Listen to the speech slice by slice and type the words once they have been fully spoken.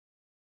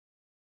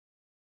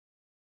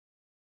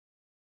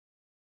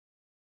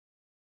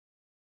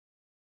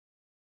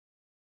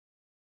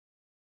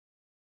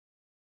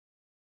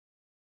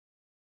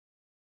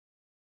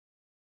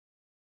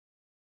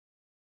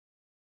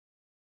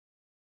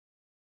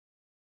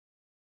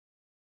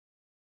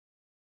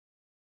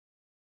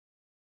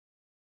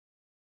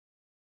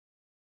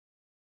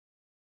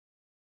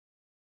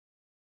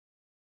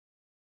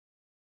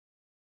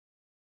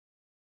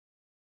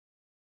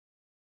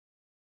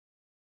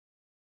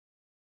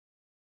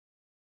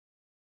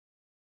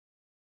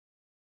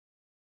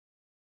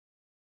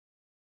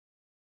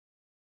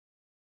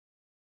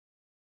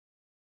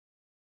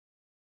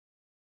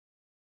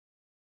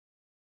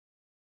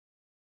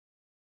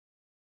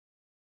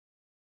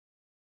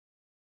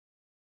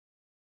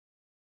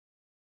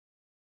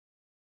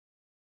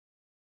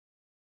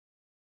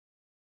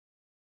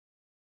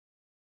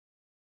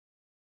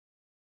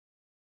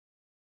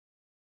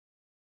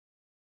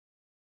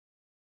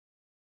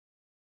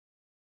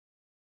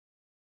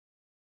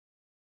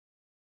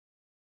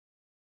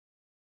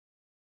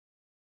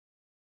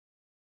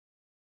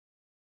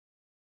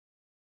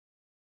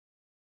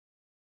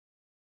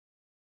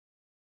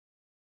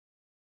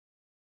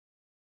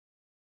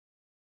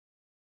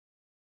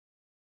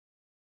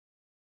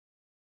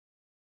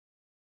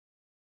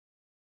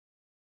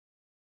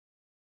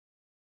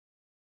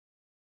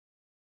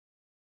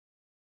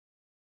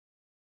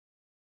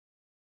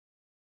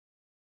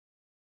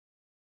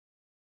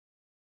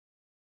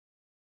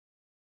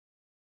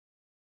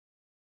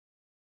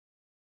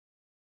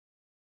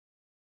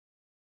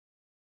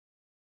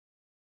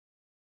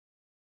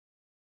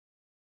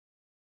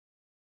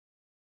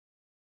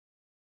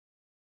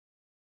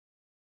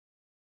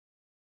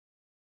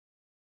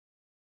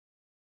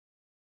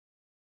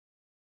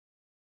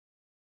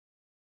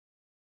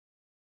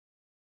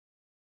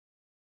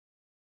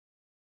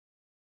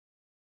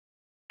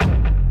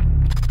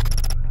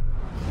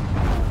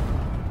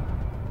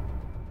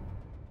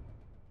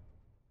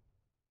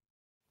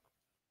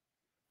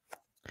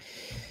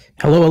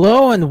Hello,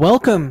 hello, and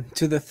welcome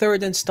to the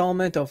third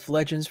installment of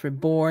Legends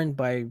Reborn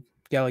by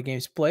Gala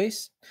Games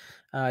Place.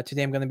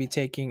 Today I'm going to be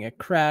taking a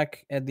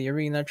crack at the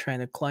arena, trying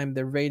to climb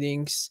the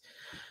ratings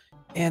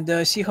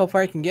and see how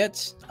far I can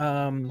get.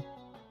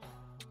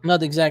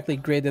 Not exactly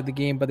great at the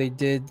game, but I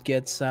did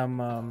get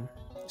some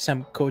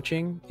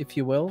coaching, if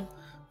you will,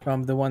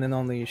 from the one and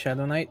only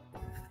Shadow Knight.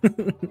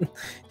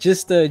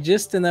 just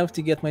enough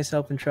to get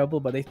myself in trouble,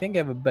 but I think I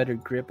have a better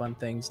grip on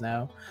things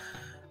now.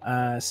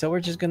 So we're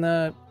just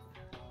gonna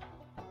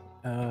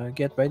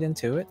get right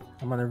into it.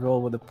 I'm gonna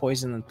roll with the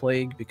poison and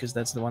plague because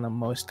that's the one I'm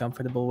most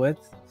comfortable with.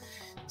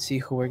 See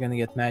who we're gonna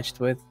get matched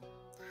with.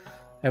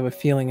 I have a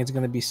feeling it's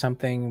gonna be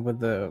something with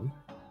the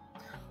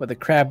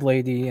crab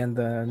lady and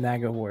the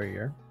Naga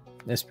warrior,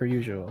 as per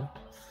usual.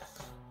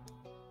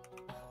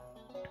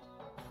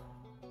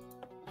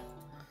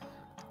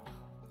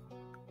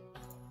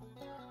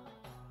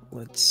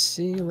 Let's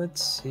see.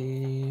 Let's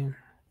see.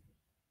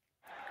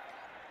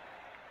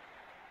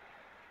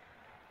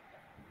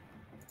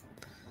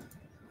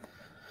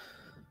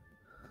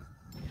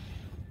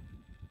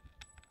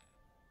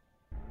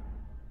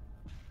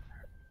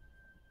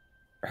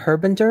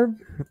 Herbenderb?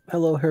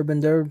 Hello,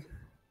 Herbenderb.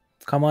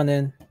 Come on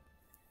in.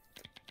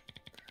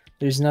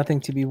 There's nothing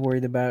to be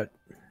worried about.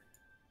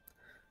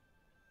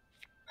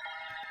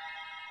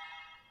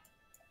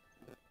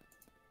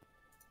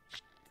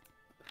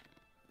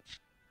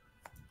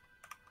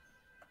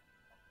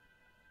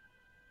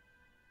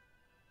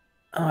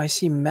 Oh, I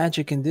see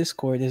Magic in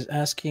Discord is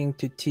asking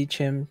to teach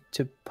him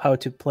to how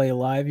to play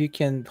live. You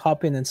can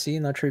hop in and see.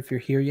 Not sure if you're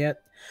here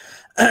yet.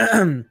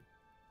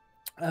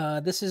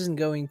 This isn't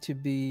going to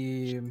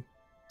be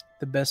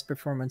the best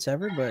performance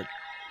ever, but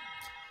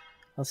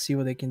I'll see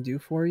what I can do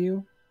for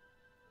you.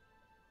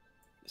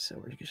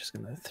 So we're just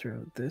gonna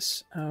throw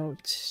this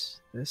out,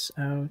 this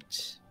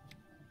out.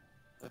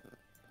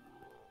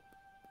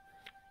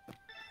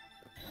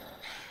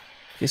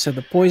 Okay, so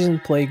the Poison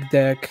Plague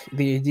deck,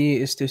 the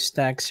idea is to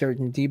stack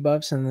certain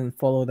debuffs and then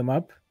follow them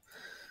up.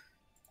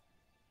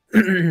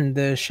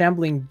 The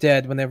Shambling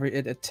Dead, whenever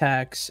it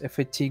attacks a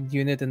fatigued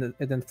unit, and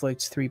it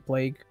inflicts 3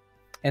 plague.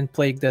 And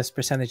plague does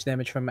percentage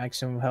damage from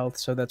maximum health,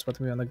 so that's what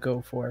we want to go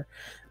for.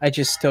 I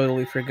just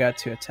totally forgot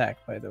to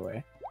attack, by the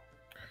way.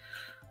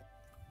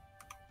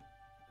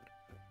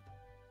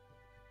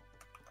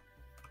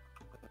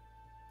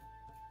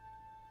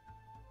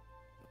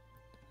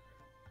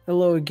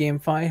 Hello,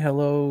 GameFi.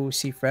 Hello,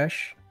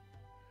 Fresh.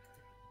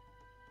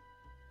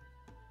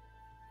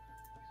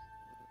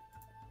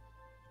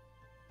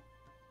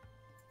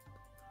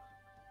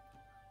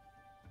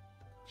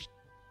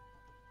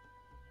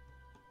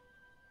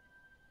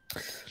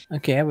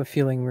 Okay, I have a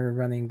feeling we're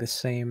running the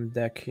same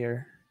deck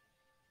here.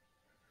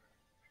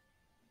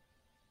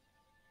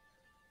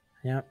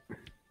 Yep.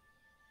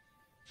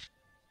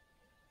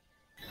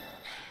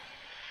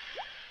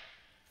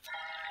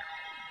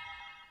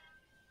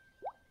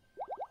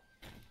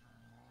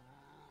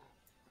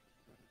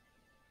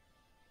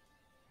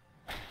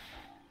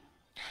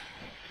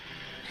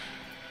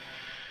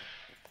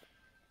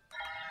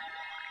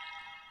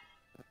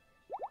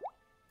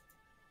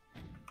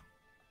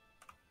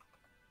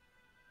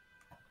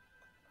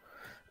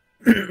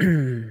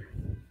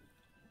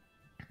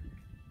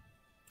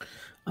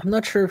 I'm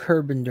not sure if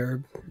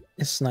Herbenderb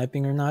is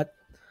sniping or not,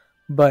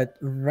 but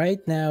right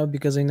now,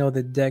 because I know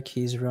the deck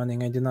he's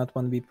running, I do not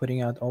want to be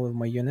putting out all of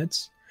my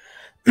units.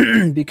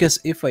 Because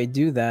if I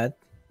do that,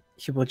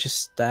 he will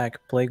just stack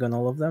Plague on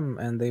all of them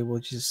and they will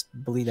just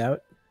bleed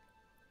out.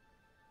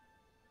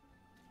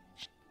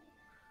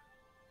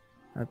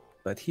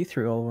 But he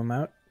threw all of them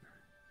out.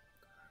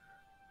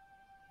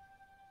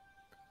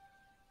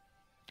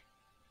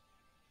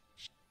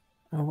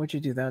 Oh, what'd you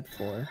do that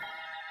for?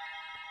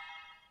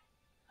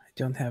 I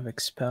don't have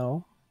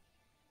Expel.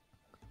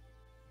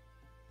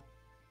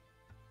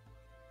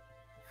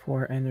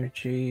 4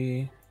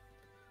 energy.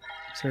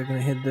 So we're gonna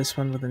hit this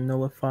one with a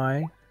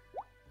Nullify.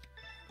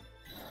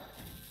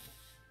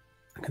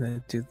 I'm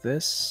gonna do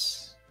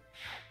this.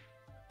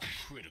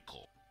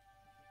 Critical.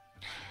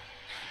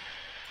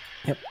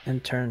 Yep,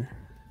 and turn.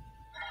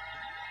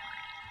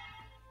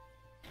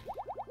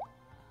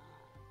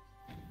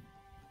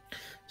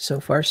 So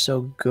far,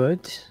 so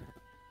good.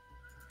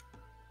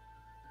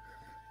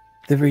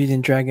 The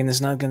Radiant Dragon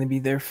is not going to be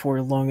there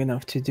for long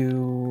enough to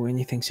do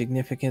anything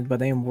significant,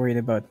 but I am worried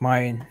about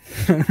mine,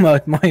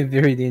 about my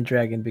Viridian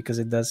Dragon, because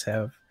it does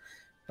have,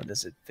 what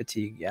is it,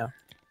 fatigue, yeah.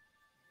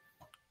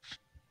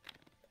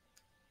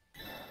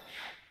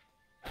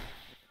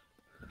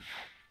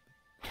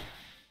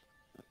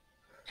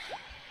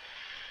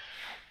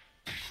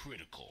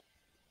 Critical.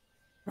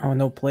 Oh,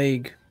 no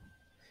Plague,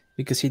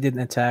 because he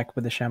didn't attack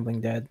with the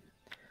Shambling Dead.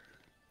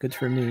 Good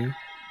for me.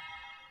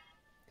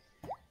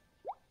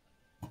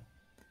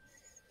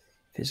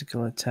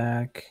 Physical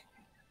attack,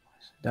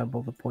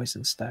 double the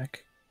poison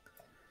stack.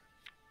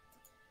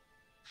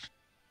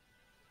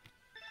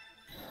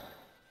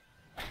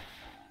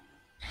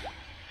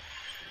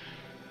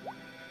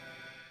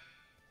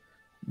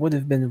 Would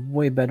have been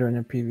way better in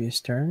a previous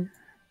turn.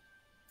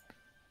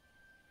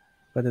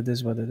 but it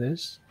is what it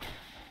is.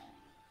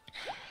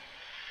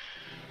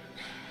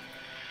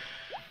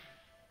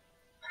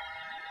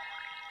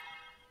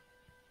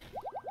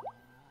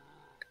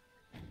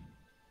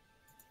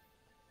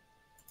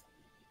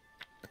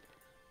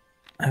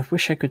 I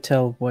wish I could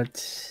tell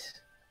what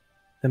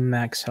the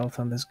max health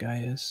on this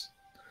guy is.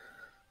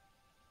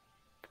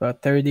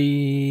 About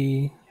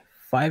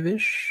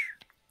 35-ish,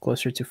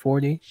 closer to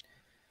 40.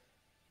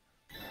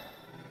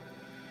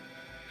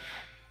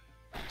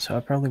 So I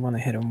probably want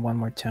to hit him one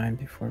more time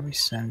before we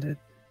send it.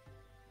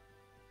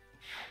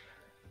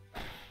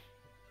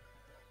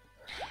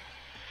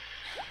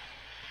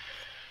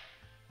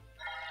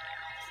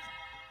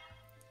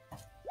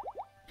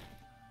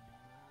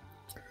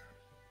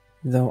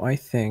 Though I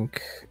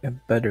think a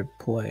better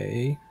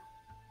play...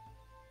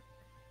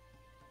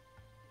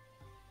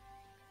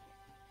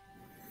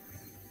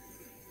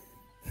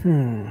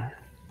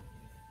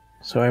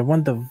 So I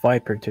want the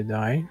Viper to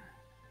die.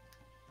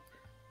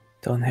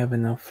 Don't have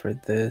enough for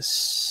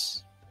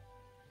this.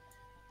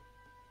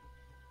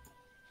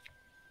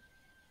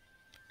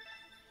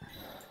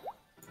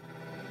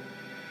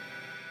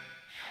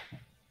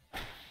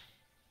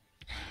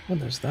 What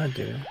does that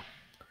do?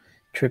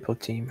 Triple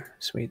team.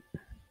 Sweet.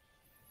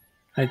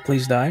 Alright,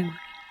 please die.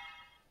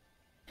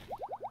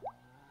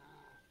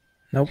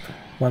 Nope.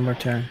 One more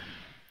turn.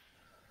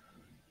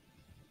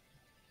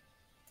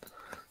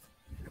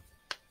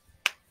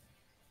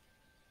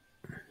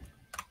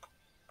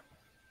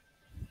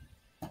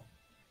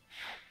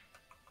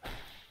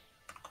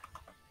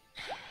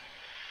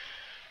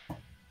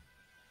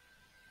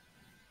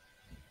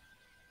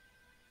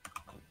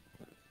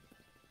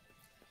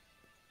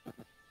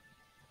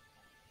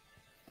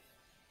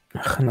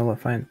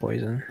 Nullifying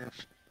poison.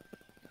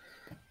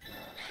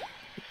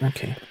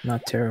 Okay,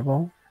 not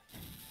terrible.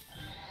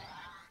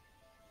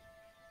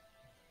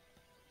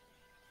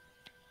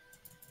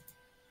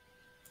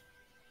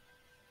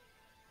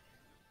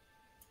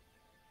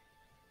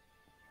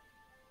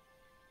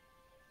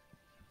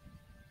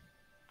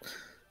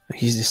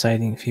 He's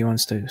deciding if he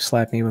wants to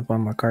slap me with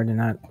one more card or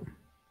not.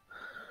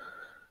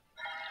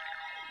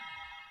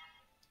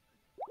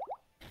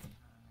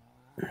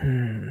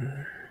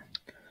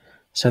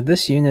 So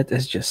this unit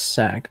is just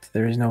sacked.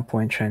 There is no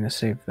point trying to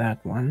save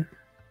that one.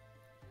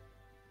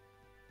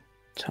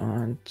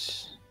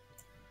 Taunt.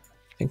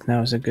 I think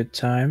now is a good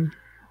time.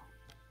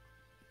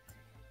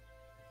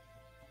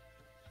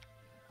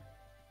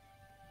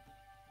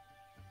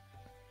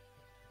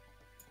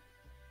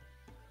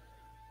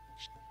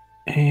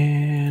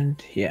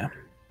 And yeah.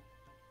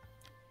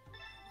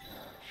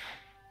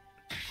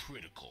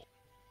 Critical.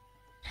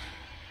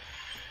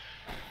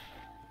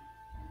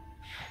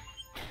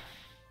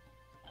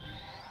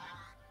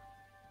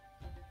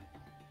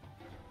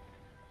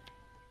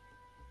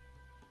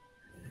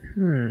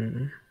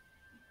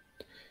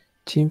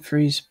 Team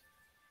freeze,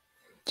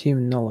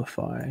 team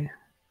nullify.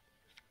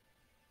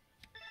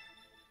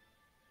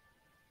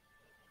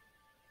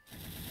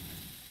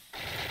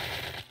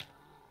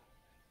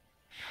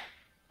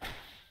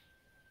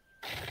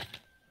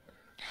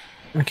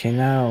 Okay,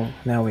 now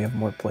we have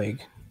more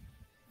plague.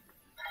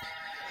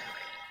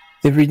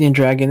 The Reading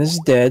Dragon is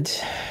dead.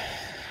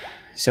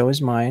 So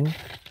is mine.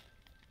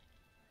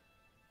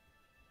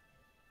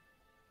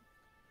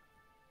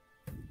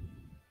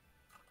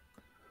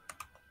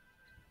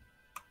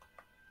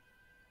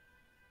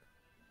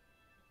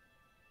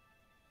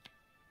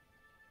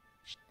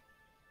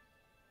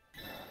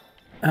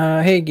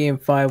 Hey, Game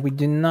 5, we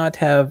do not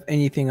have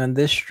anything on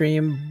this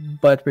stream,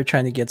 but we're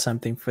trying to get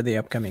something for the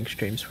upcoming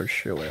streams for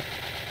sure.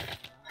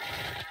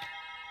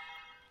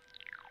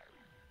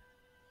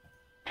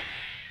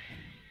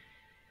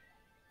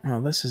 Oh,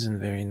 this isn't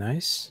very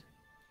nice.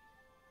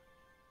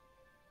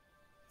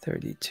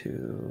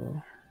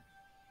 32.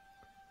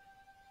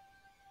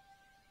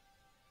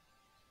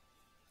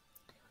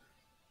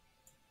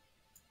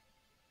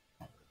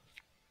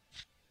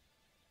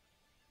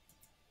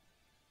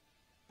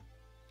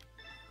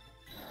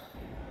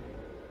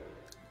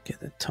 Get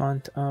the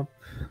taunt up.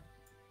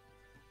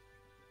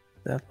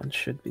 That one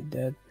should be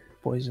dead.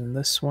 Poison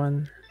this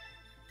one.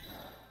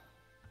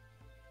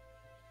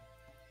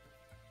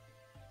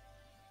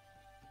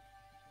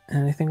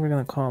 And I think we're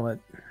gonna call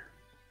it.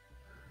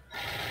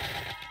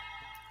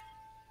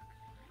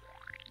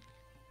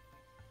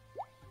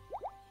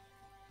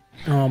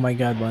 Oh my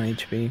god, 1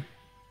 HP.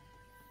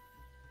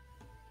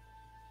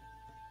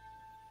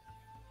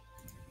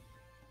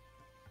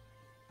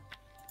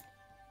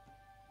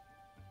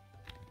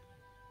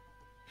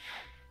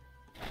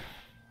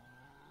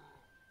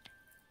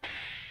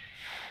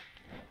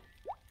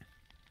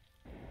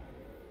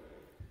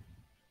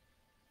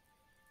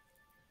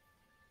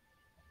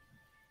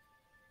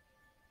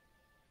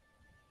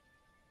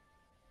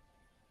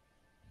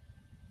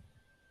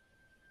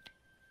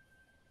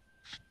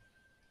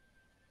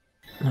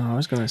 Oh, I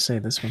was gonna say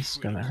this one's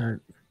gonna hurt.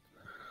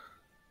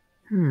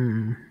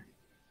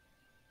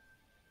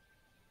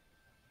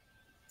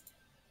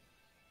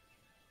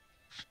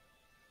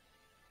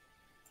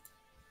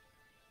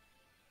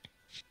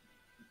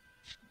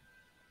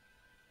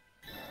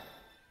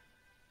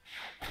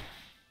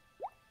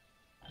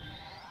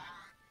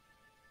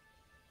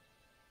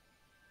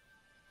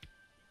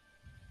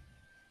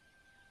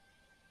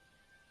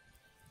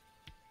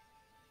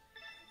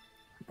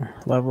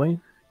 Lovely.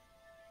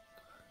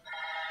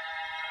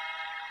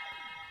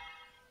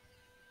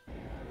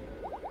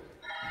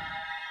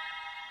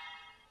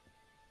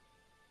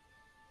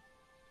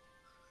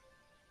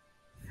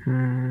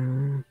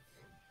 Hmm.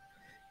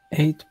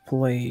 8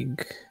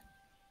 plague.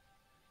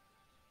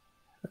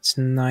 That's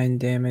 9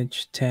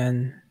 damage.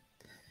 10.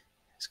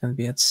 It's gonna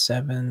be at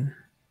 7.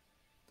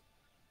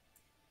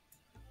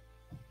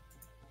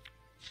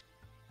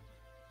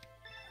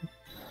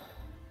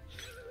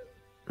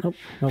 Nope,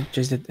 nope,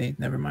 just did 8.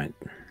 Never mind.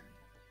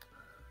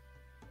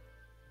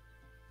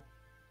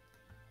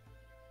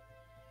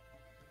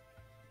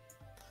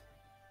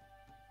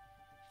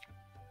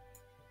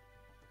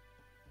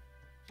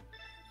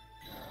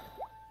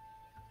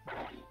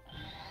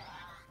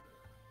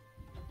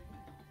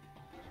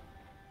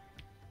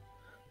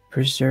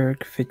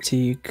 Berserk,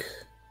 fatigue,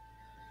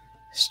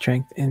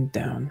 strength, and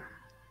down.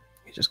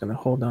 You're just gonna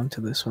hold on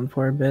to this one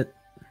for a bit.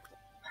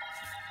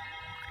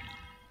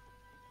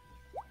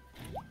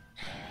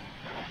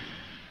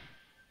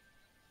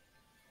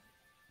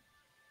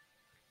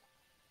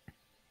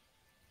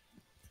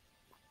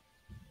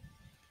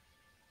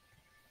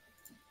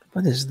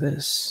 What is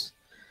this?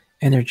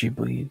 Energy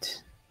bleed.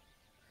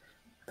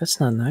 That's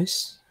not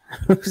nice.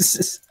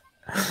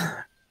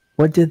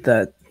 What did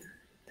that?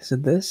 Is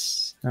it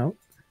this? No.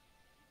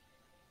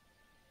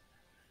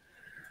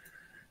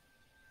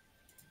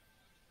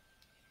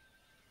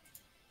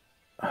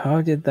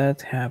 How did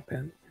that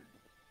happen?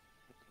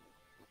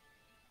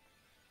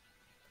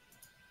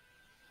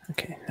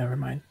 Okay, never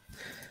mind.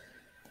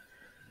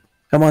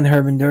 Come on,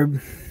 Herb and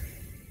Derb.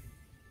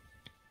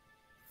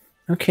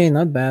 Okay,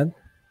 not bad.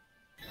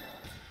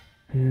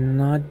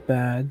 Not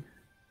bad.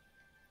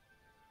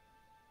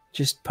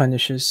 Just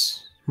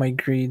punishes my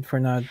greed for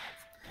not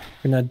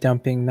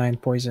dumping 9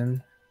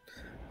 poison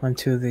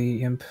onto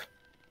the imp.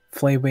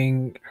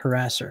 Flaywing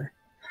harasser.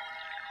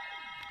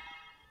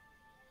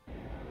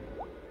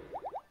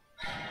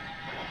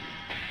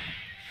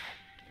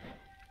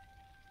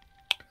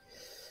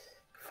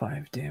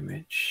 5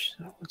 damage.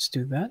 So let's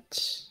do that.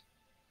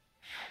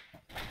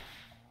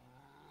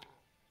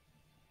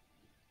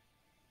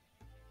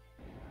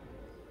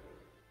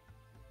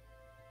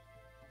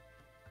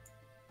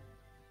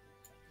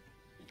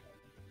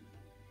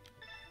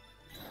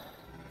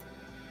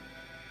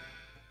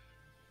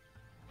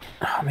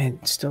 Oh man,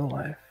 it's still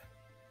alive.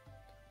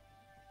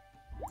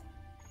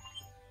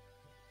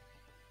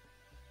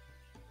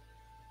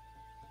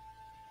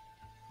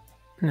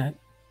 Not.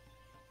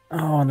 Oh,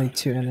 only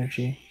 2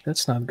 energy.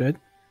 That's not good.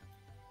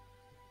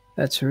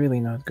 That's really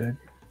not good.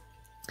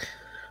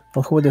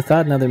 Well, who would have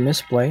thought another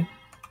misplay?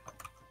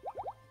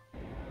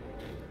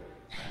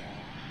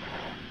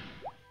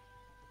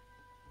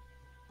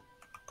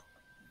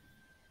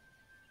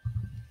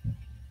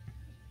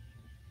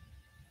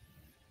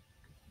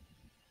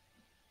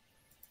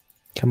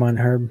 Come on,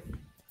 Herb.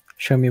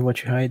 Show me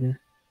what you're hiding.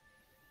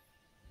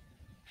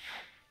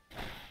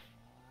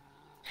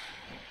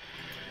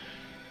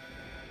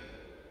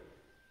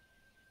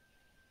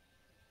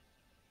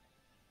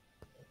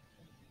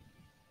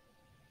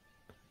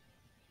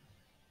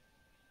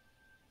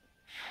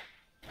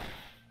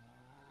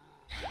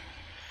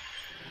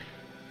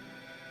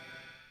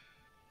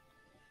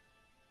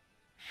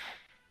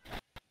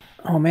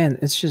 Oh man,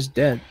 it's just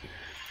dead.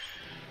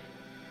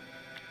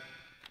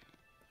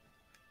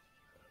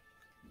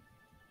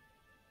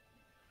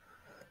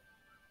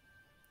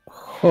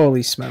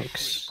 Holy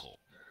smokes. Critical.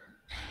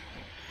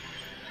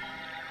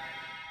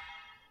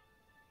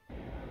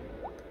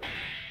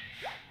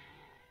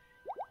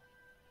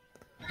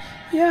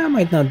 Yeah, I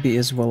might not be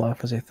as well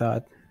off as I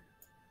thought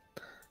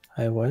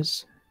I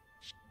was.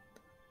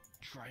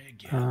 Try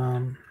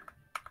again.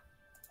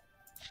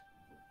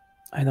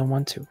 I don't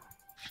want to.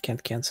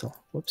 Can't cancel.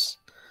 Whoops.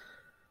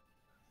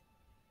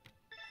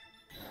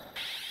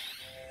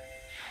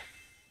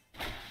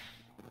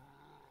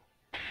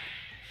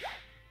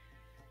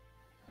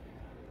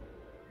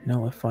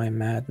 Nullify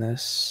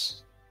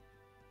madness.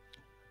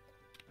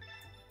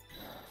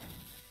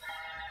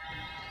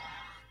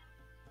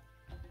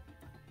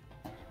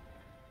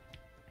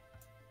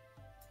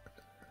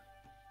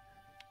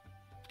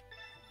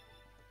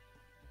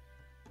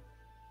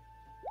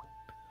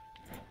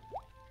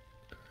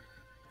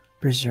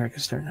 Berserk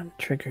is starting to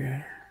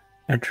trigger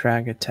a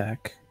drag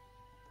attack.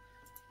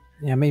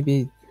 Yeah,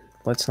 maybe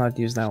let's not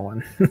use that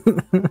one.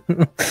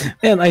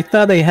 Man, I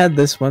thought I had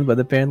this one, but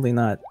apparently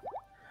not.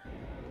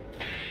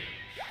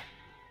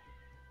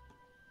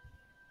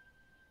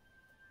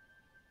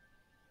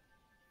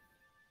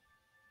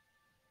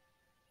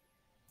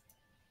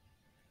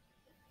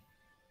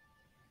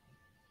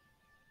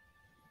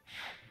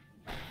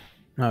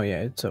 Oh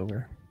yeah, it's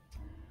over.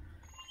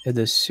 It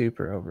is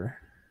super over.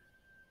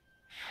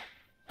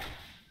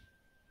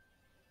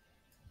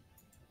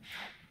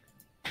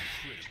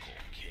 Critical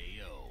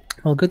KO.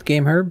 Well, good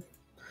game, Herb.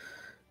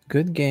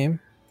 Good game.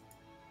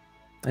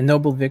 A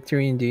noble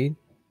victory indeed.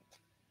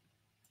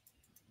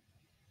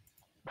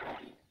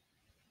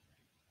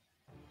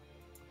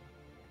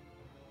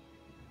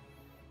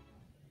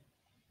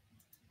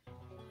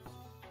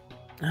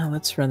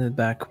 Let's run it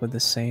back with the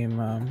same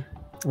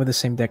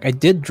deck. I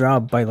did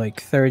drop by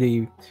like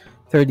 30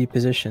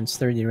 positions,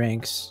 30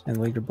 ranks in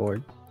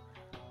leaderboard.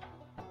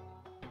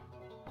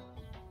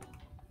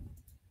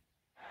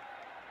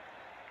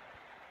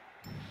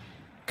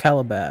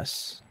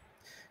 Calabas.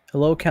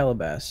 Hello,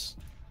 Calabas.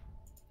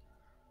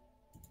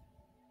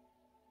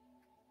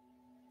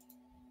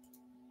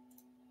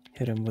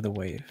 Hit him with a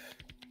wave.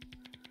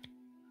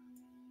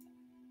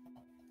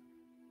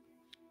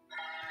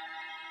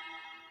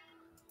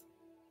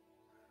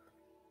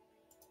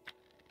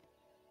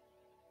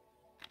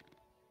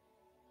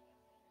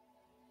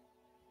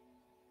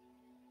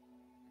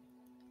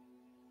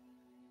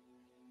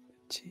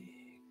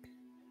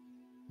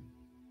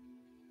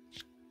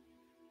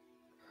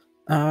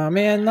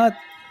 Man, not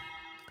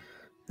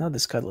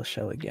this cuddle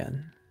shell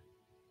again.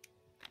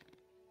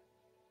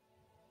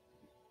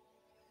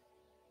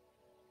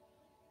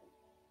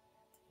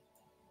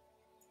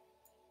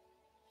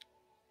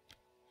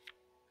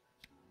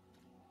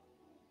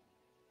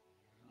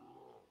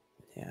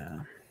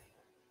 Yeah.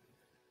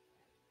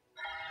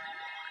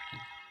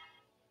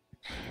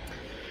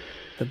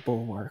 The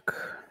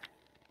bulwark.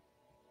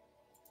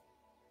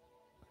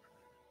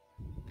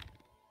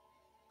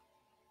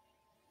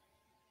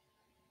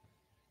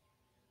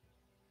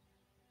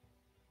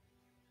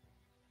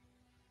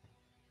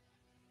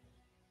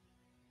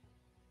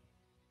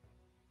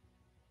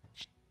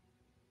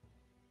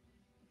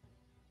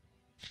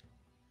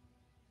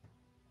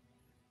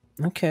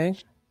 Okay.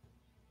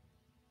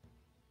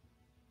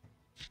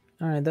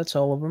 Alright, that's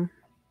all of them.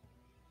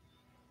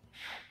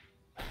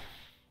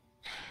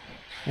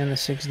 And the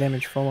 6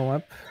 damage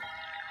follow-up.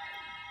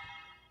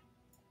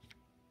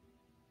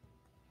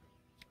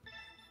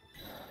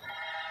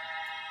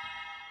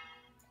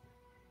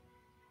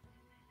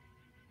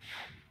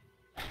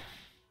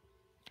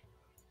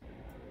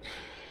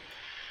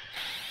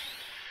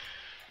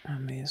 I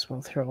may as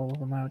well throw all of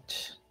them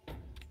out.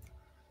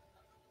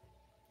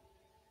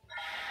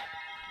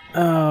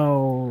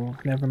 Oh,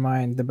 never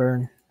mind. The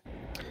burn.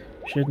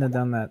 Shouldn't have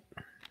done that.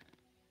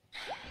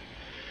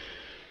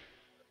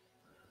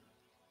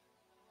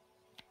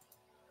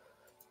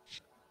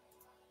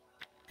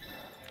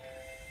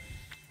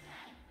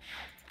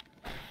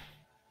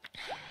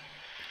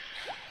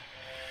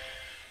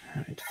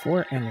 Alright,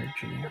 4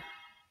 energy.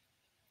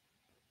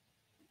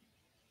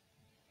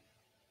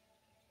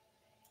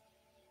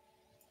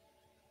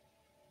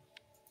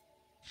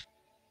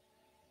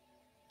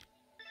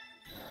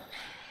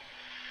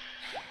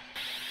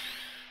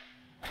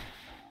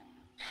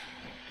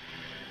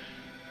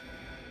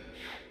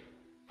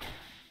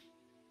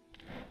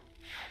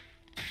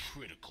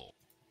 Critical.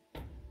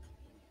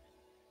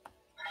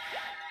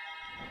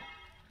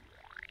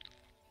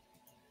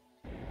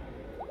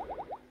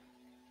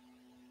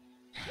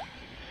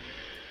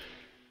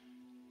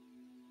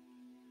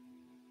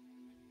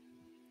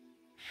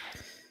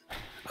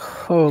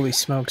 Holy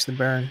smokes, the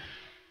burn.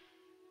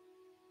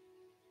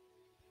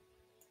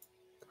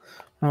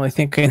 Well, I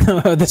think I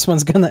know how this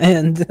one's gonna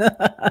end.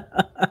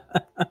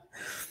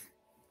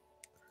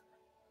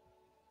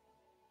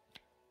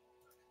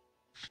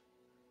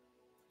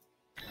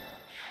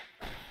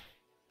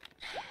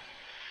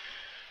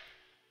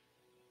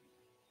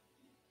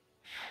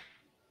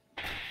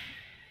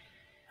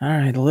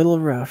 Alright, a little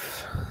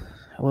rough.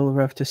 A little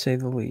rough to say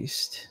the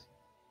least.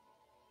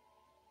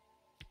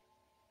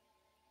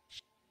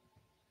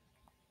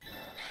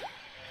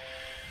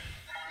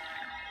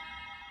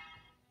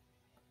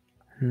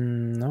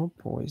 No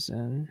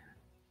poison.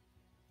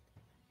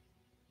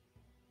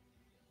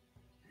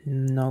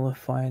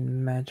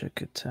 Nullifying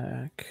magic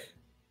attack.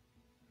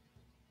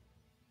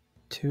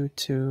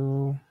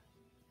 2/2.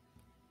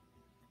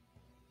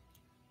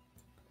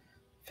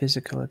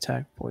 Physical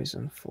attack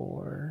poison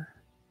 4.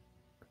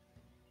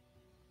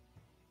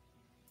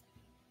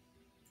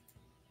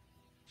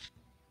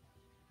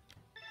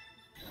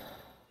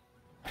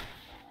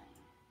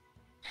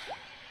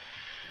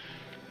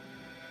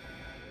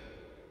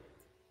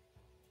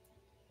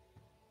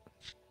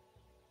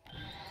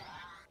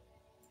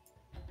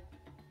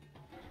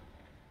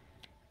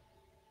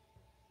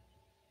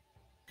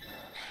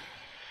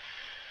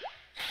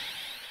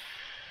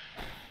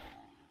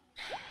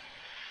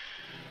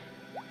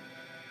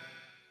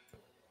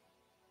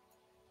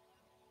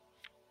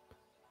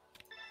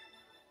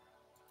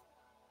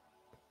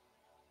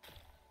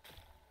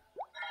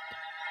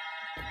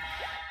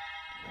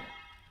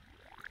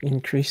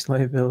 Increased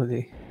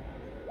liability.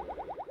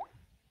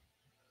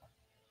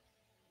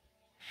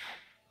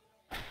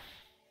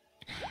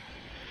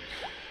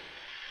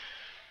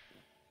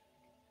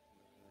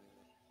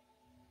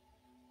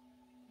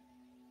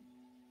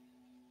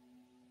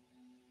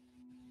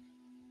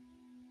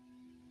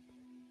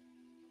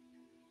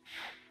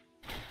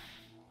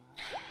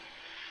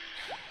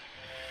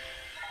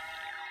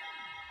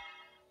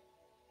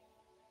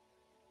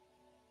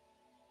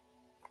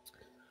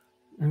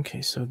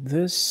 Okay, so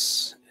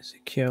this is a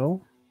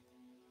kill.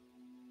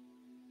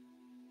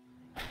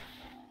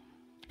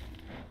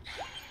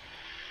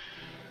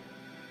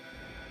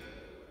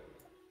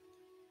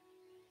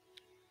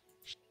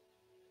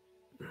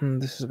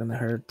 This is gonna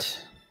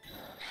hurt.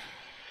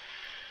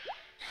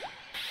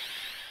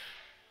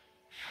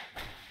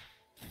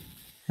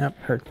 Yep,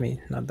 hurt me,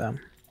 not them.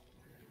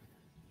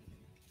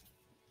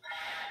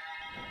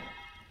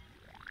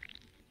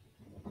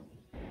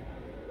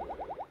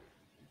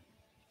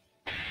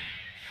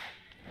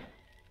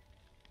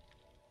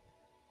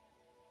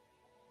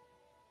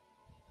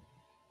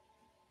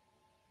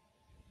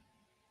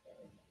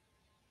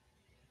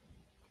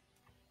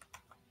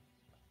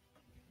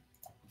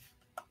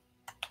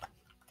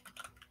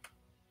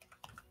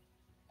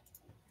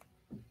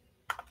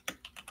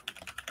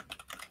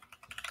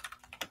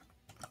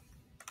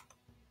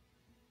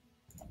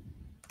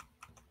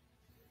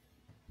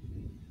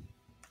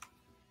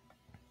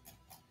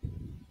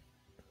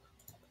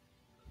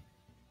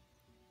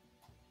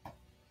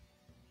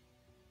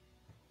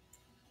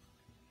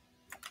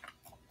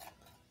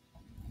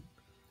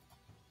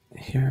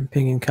 Here I'm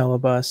pinging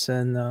Calabas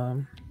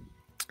and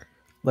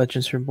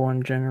Legends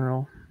Reborn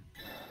General.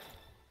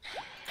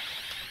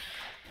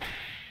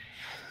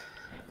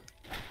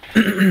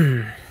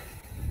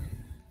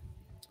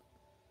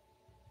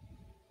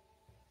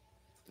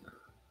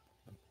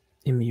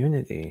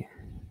 Immunity.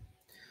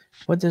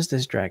 What does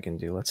this dragon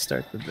do? Let's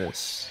start with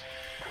this.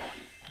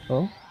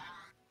 Oh?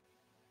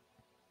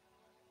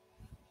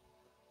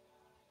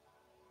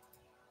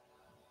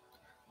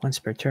 Once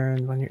per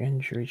turn, when your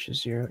energy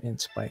reaches 0 in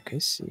spike. I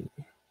see.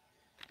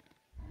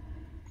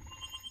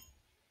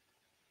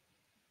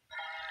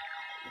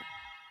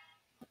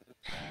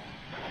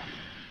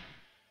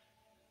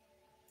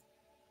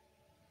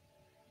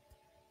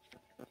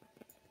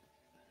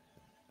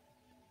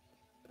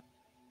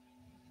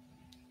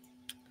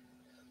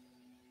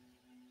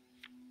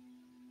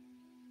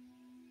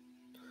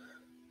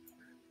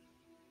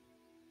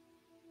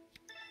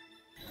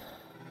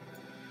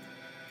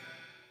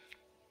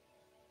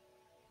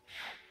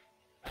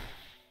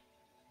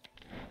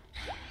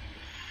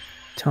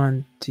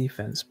 Taunt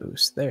defense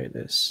boost. There it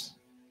is.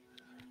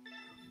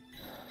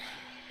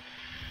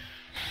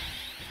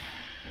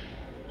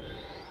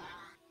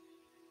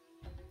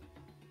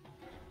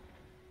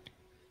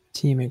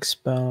 Team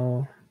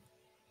expel.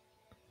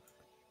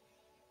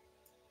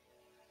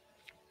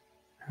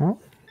 Oh,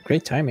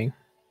 great timing.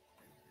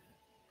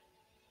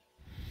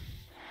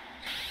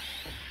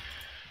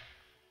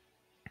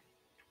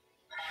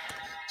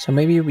 So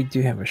maybe we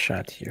do have a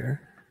shot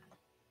here.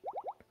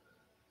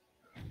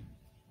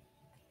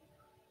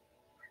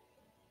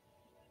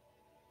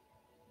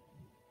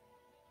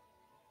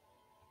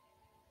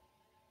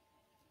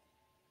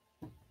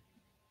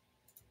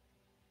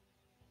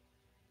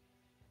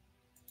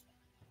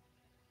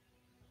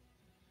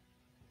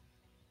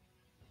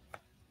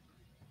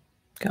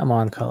 Come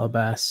on,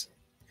 Calabas.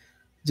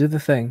 Do the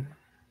thing.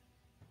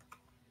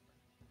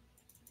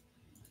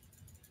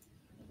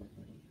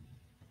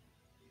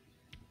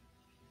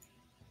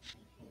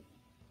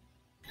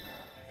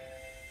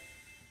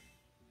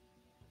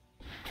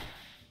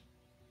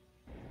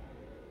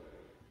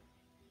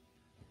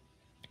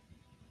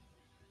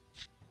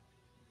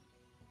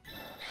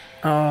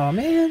 Oh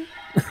man.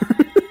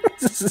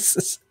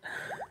 This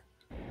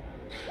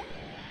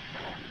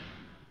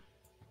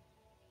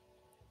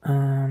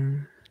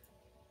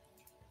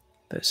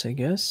I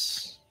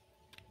guess.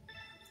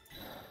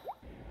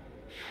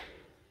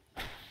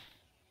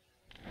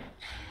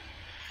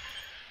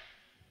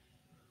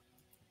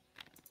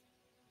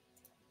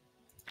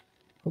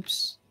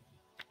 Oops.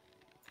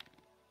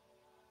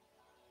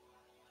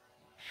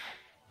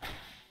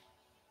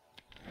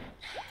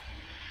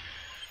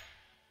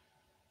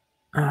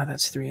 Ah,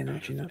 that's 3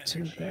 energy, not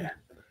 2 there.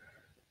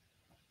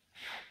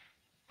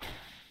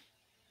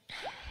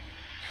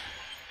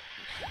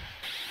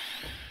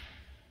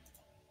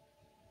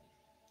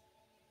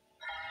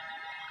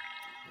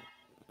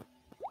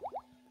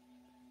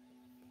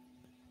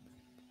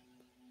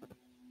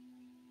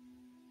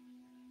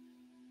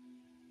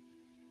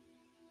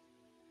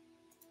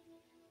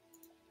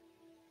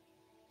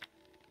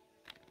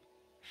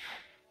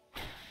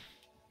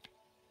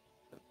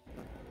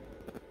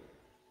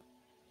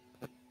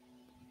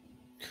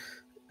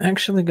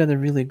 Actually got a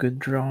really good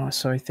draw,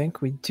 so I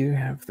think we do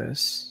have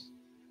this.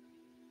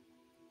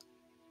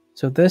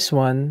 So this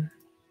one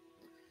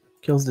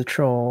kills the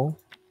troll,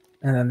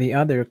 and then the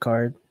other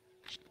card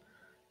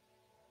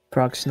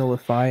procs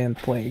nullify and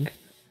plague.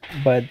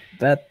 But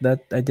that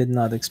I did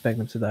not expect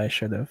him to die. I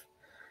should have.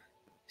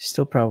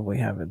 Still probably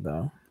have it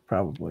though.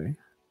 Probably.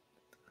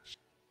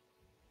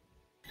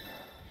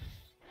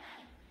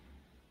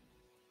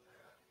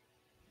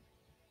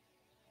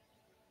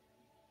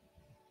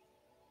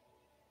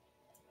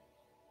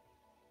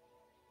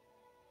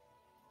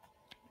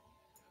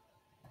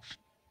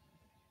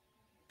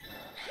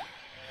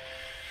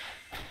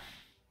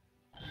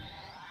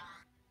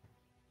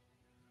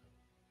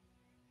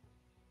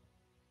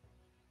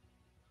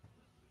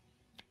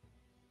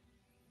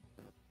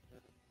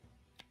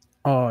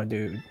 Oh,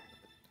 dude.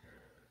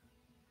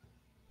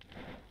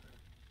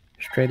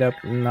 Straight up,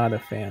 not a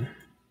fan.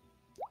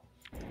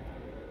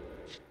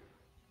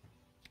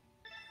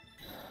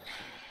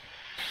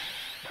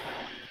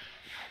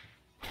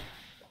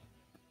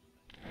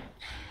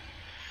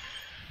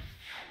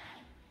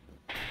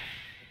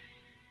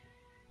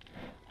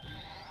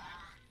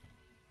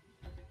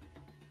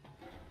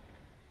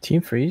 Team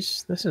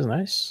freeze. This is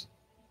nice.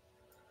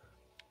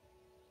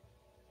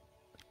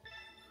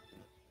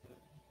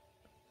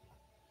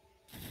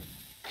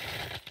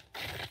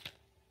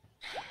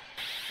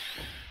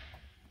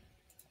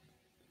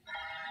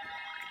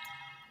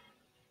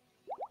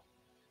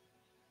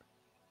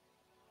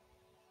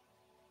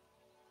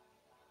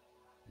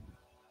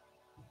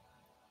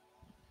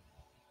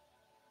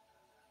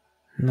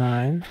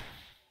 Nine.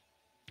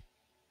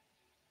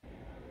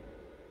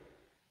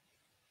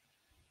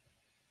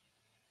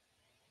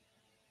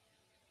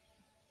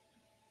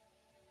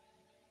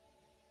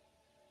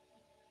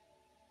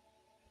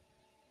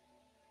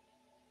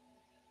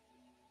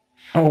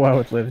 Oh wow,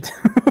 it lived.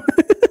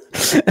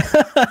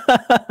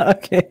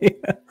 Okay.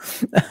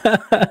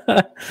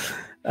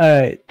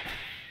 All right.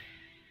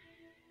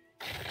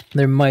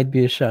 There might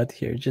be a shot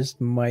here.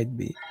 Just might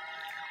be.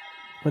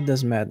 What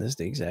does madness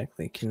do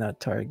exactly?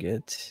 Cannot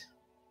target.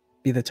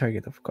 Be the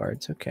target of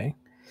cards. Okay.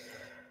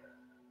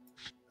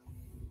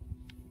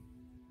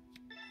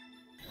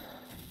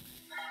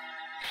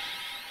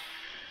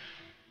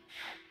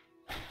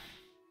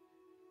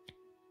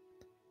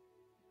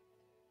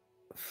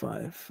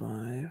 Five,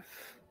 five.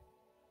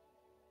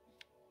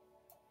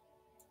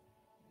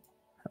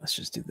 Let's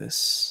just do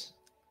this.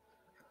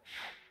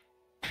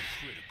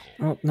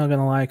 Critical. Oh, not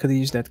gonna lie, I could have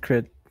used that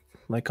crit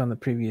like on the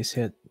previous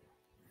hit.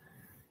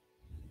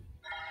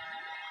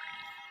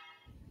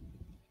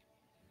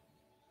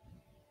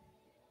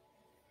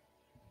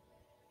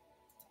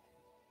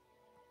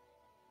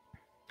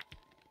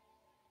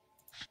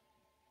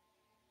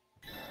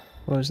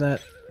 What was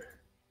that?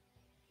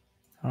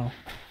 Oh.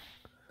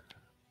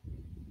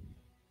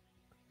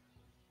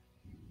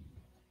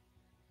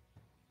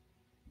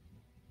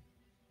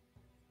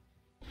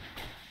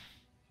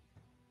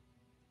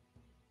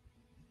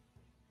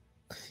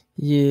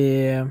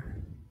 Yeah.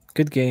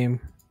 Good game.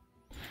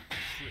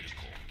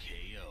 Critical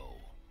KO.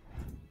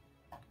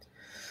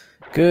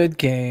 Good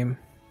game.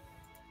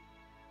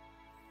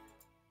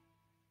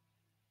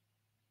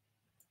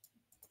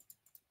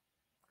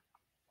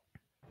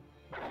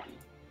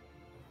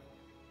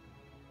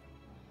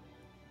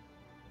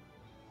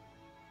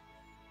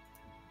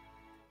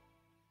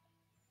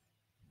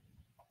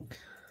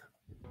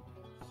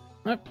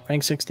 Oh,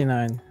 rank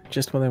 69.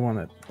 Just what I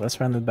wanted. Let's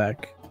round it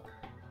back.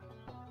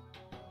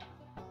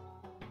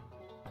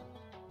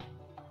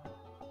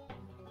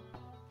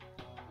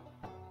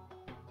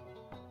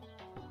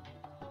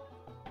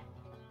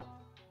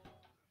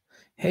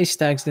 Hey,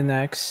 Stags the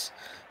Next.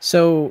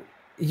 So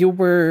you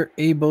were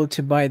able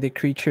to buy the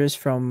creatures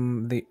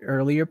from the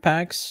earlier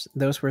packs.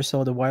 Those were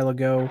sold a while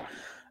ago.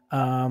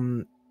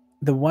 Um,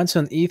 the ones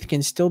on ETH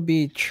can still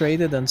be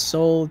traded and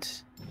sold.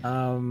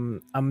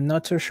 I'm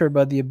not so sure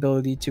about the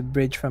ability to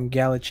bridge from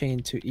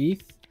GalaChain to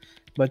ETH,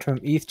 but from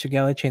ETH to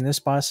GalaChain is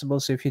possible.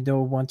 So if you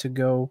don't want to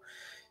go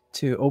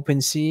to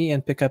OpenSea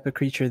and pick up a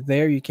creature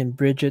there, you can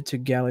bridge it to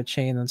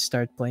GalaChain and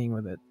start playing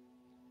with it.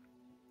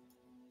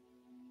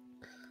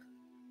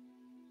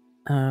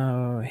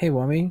 Hey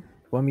Wummy,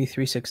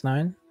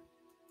 Wummy369.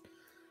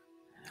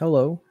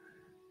 Hello.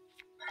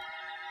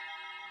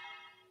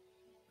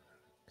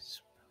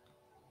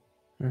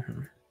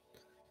 Mm-hmm.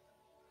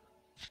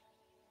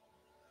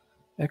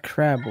 A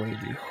crab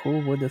lady. Who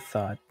would have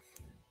thought?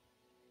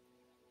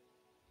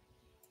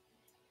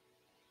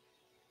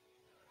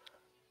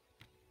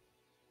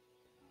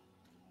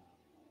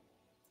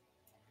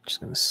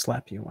 Just gonna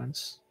slap you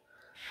once.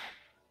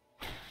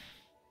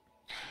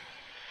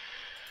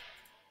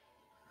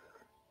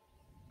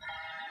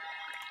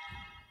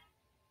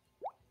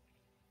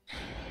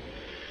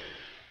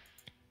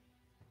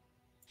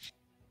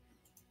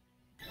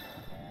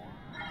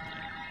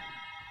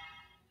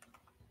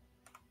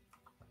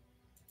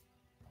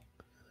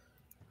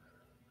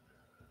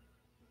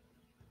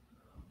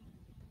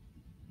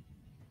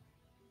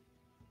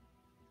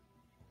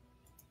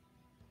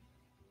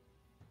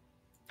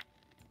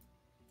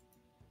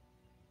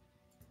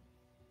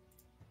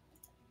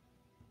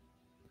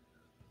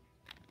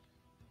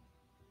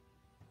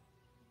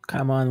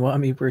 Come on,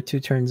 Wummy, we're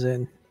 2 turns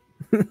in.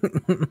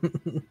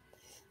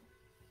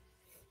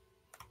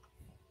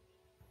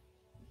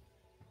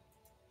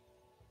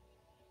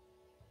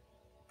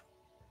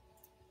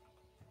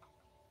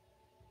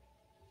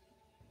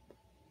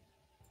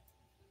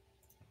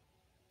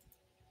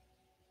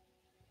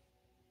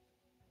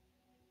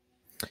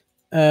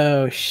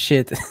 Oh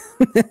shit.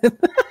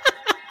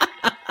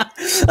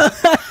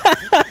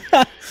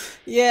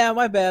 Yeah,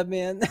 my bad,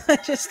 man.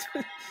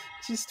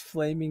 Just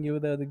flaming you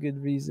without a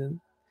good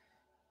reason.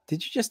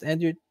 Did you just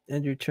end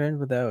your turn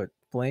without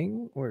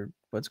playing, or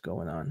what's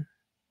going on?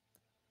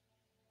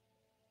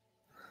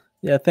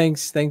 Yeah,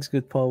 thanks,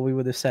 good Paul. We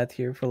would have sat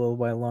here for a little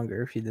while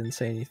longer if you didn't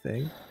say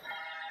anything.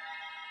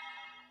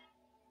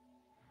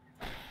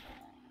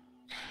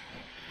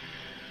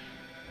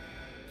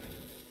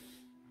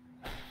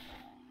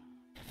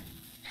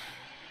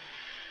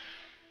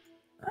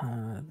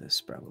 This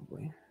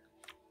probably.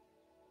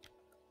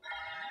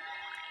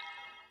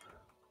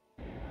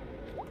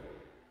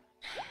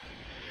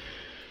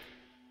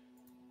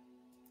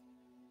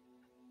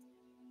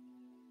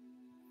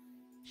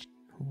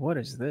 what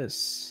is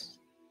this?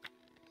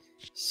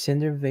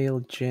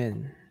 Cindervale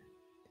Gin.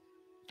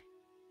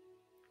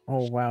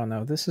 Oh wow,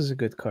 now this is a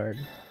good card.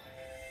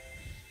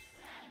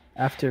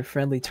 After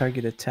friendly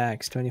target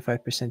attacks,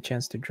 25%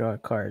 chance to draw a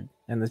card.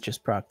 And it's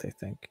just procced, I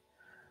think.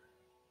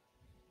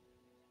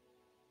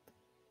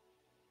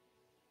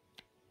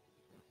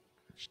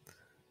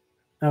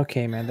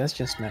 Okay, man, that's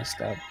just messed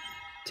up.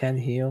 10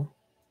 heal.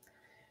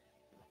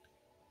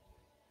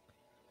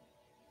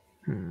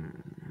 Hmm.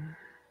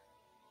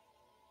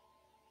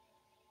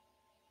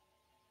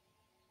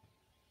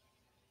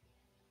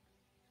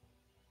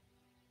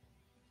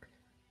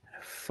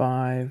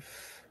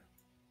 Five.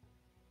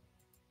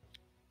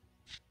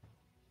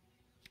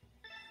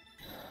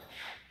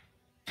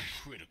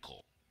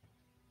 Critical.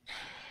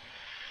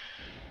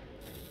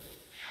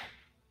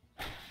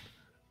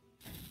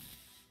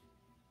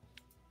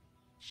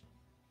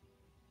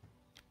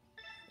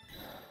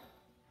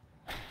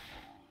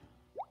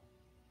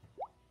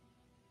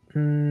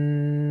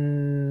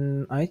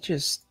 I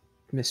just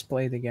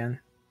misplayed again.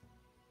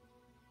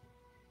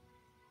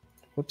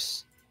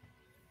 Whoops.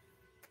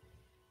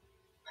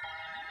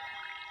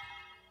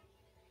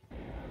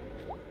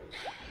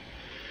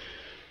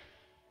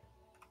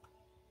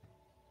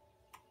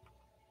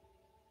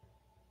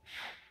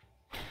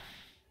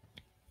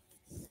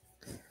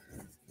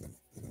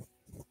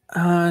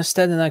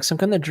 Stedinax, I'm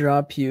gonna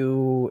drop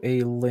you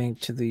a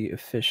link to the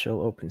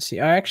official OpenSea.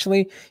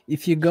 Actually,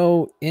 if you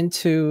go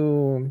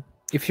into,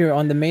 if you're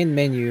on the main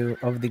menu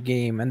of the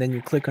game and then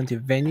you click onto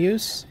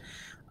venues,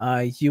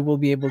 you will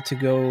be able to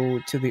go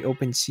to the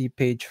OpenSea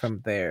page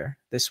from there.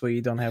 This way,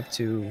 you don't have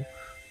to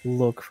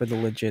look for the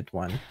legit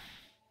one.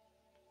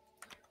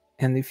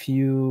 And if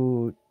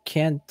you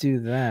can't do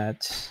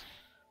that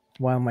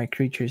while my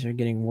creatures are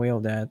getting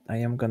wailed at, I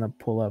am gonna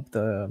pull up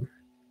the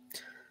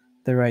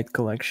right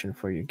collection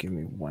for you. Give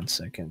me 1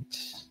 second.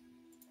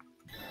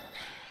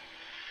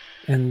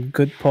 And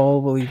good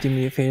Paul, will you do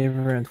me a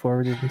favor and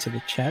forward it into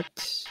the chat?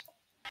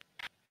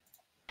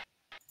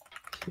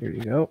 Here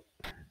you go.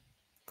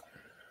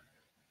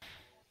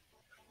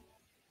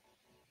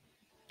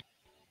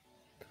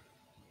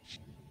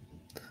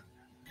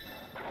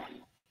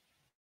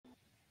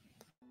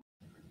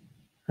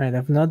 Alright,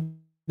 I've not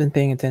been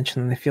paying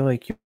attention, and I feel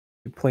like you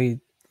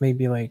played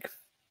maybe like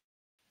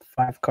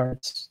 5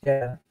 cards.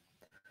 Yeah.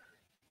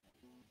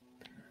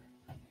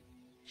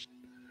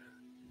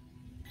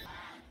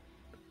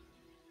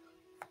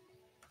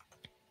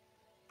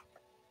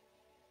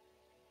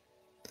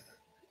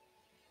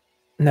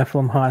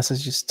 Nephilim Haas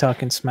is just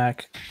talking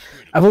smack.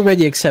 I've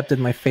already accepted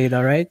my fate,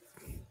 alright?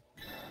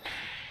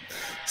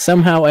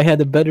 Somehow I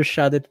had a better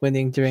shot at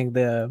winning during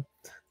the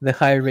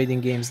higher rating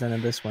games than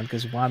in this one,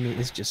 because Wami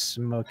is just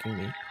smoking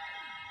me.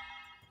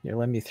 Here,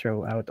 let me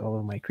throw out all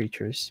of my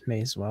creatures.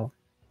 May as well.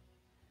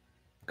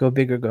 Go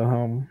big or go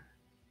home.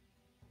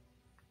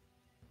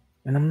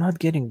 And I'm not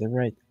getting the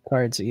right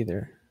cards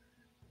either.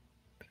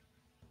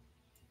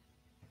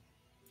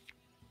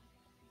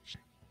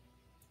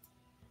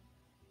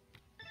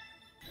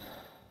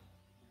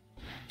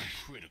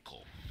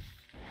 Critical.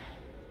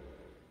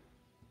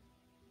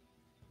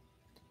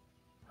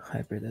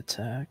 Hybrid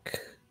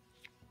attack.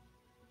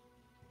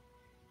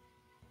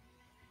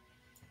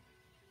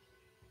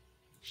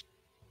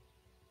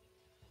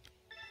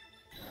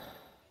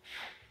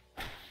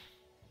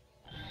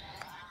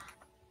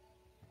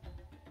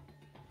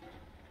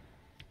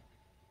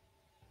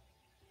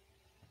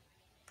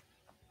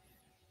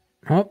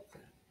 Oh,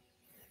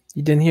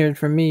 you didn't hear it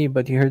from me,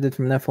 but you heard it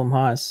from Nephilim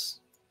Haas.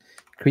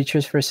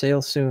 Creatures for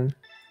sale soon.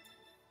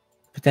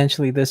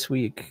 Potentially this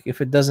week.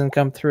 If it doesn't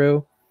come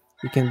through,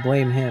 you can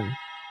blame him.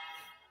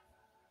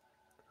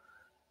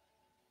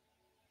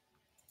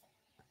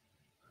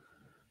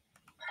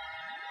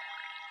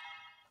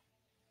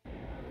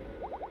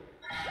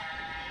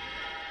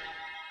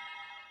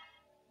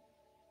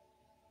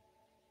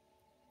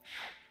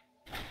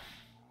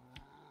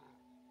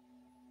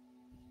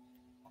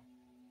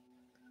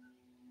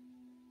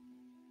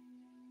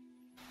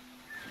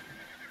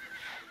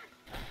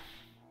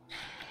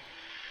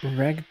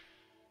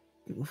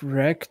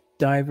 Wreck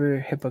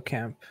Diver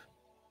Hippocamp.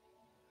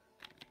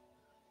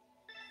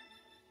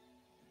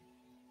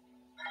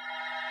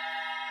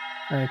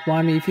 Alright,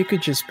 Wami, if you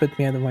could just put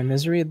me out of my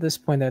misery at this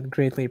point, I'd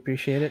greatly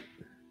appreciate it.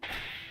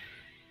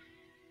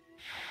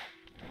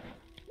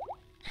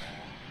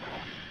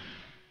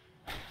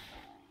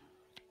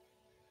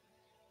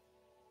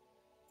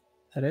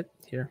 That it?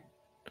 Here.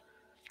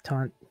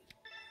 Taunt.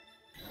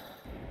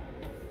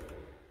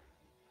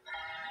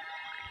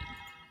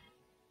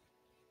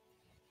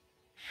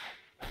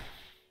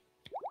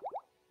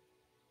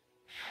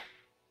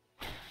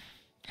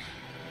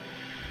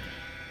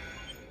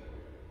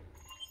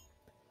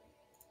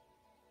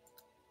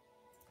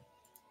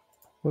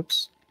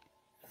 Whoops.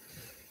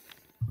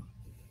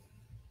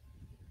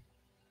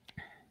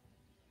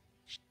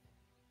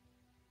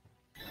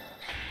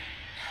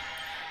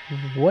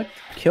 What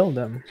killed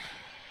him?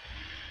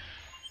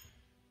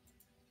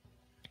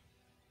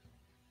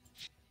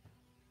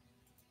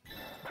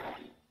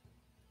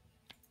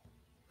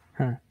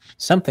 Huh.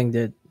 Something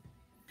did.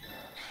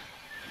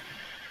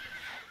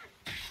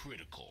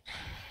 Critical.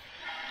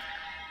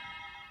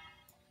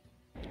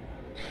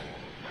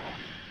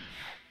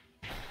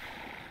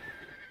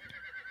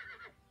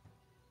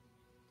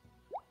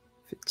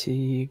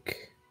 Fatigue.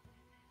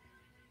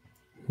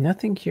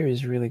 Nothing here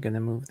is really going to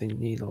move the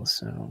needle,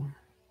 so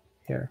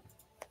here.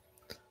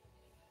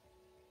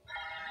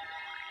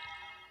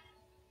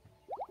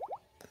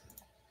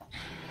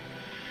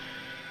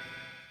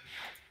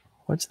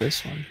 What's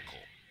this one?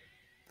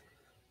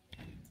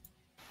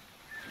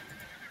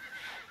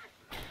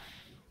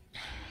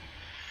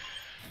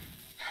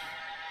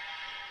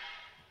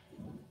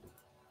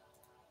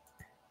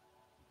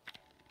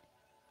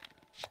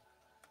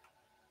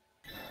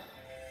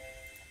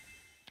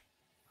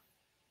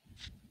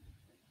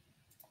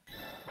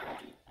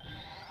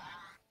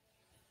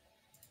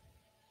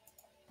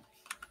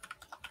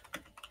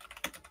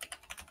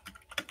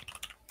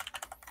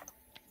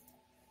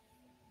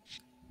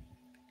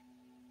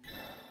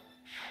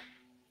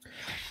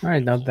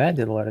 Alright, now that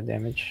did a lot of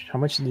damage. How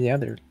much did the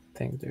other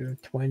thing do?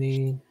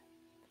 20.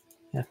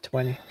 Yeah,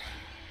 20.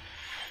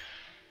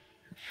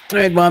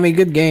 Alright, Mommy,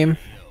 good game.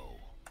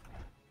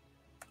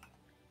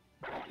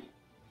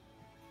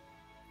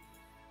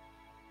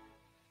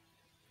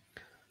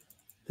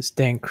 This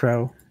dang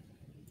crow.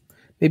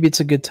 Maybe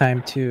it's a good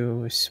time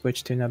to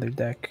switch to another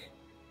deck.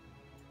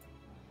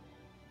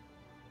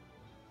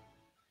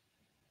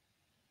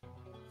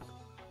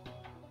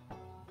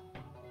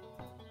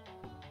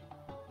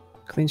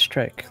 Clean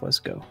strike, let's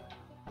go.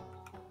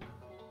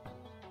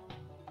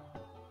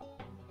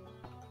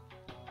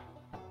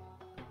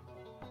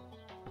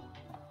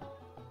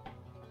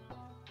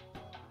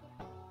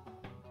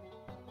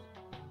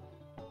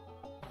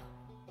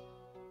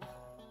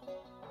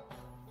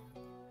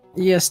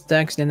 Yes,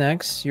 thanks,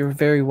 Denex. You're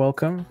very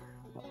welcome.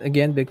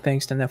 Again, big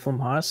thanks to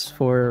Nephilim Haas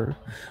for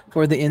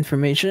the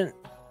information.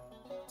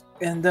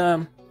 And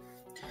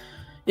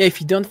yeah,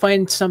 if you don't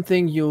find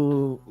something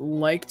you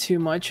like too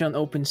much on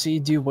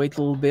OpenSea, do wait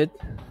a little bit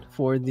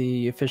for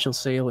the official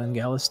sale in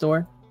Gala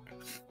Store.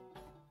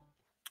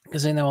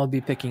 Because I know I'll be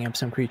picking up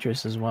some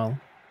creatures as well.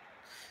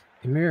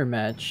 A mirror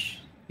match.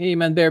 Hey,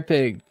 Man Bear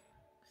Pig.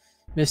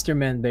 Mr.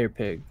 Man Bear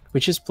Pig.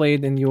 Which is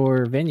played in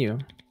your venue.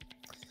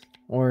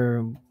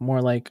 Or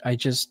more like, I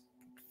just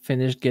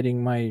finished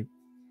getting my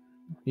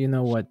you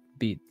know what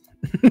beat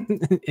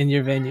in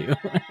your venue.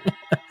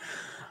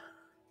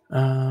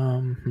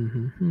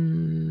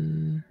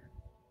 um,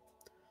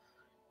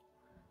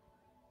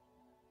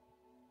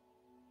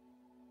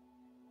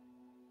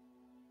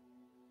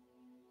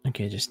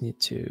 okay, just need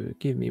to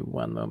give me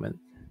one moment.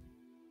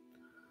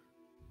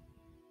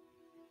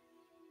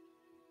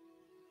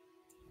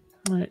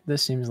 All right,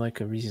 this seems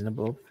like a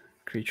reasonable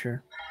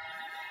creature.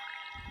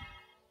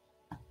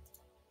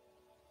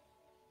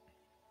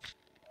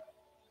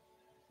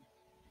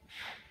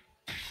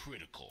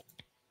 Critical.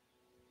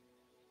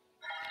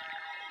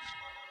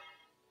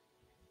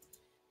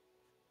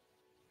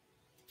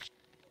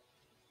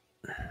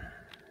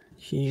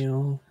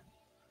 Heal.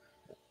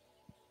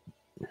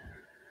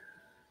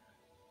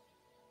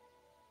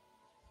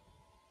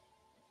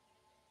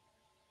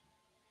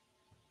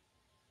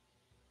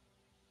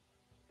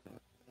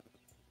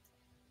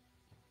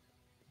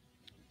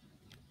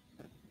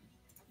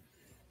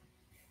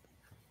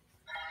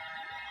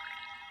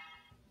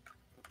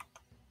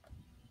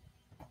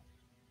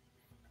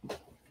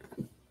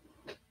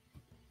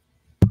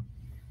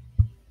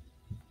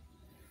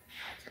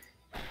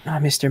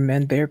 Mr.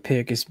 Man Bear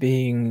Pig is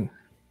being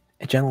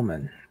a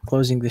gentleman,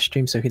 closing the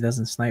stream so he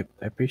doesn't snipe.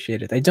 I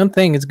appreciate it. I don't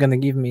think it's gonna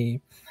give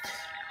me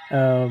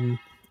an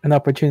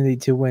opportunity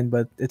to win,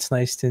 but it's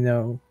nice to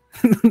know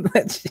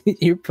that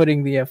you're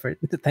putting the effort.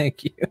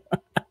 Thank you.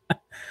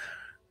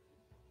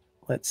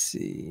 Let's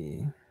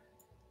see.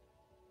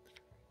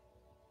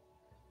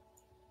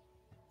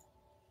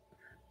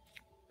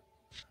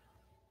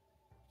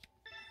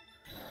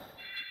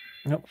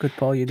 Nope, good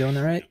Paul, you doing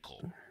all right?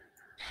 Critical.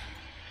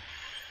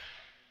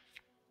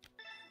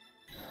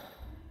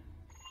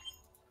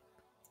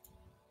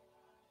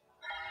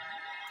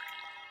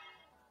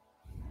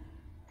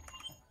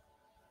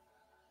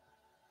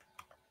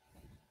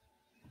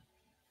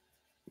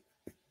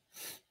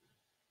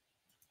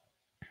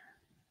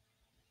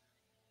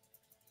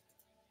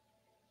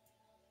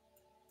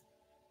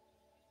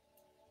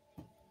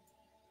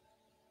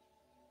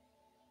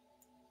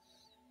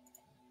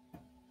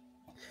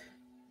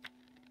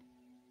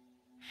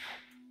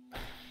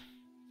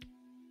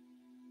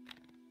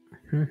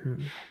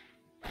 Mm-hmm.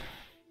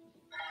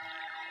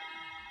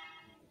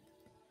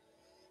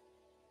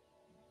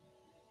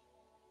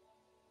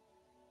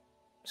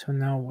 So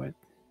now what?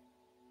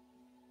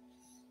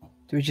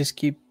 Do we just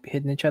keep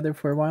hitting each other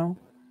for a while?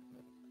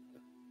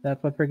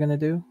 That what we're gonna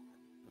do?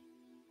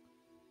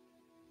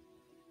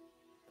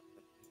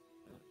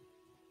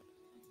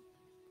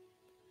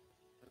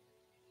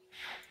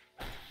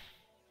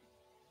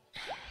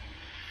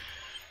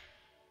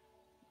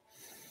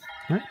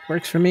 All right,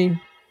 works for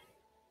me.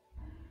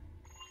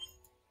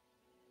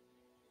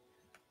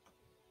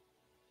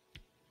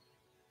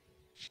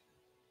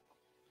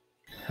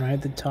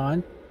 with the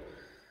taunt.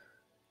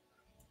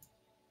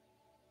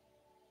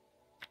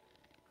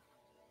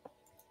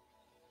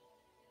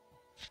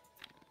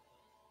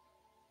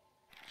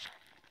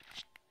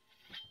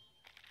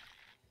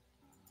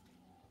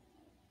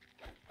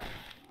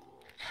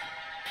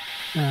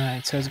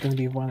 Alright, so it's gonna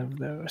be one of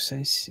those,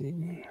 I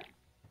see.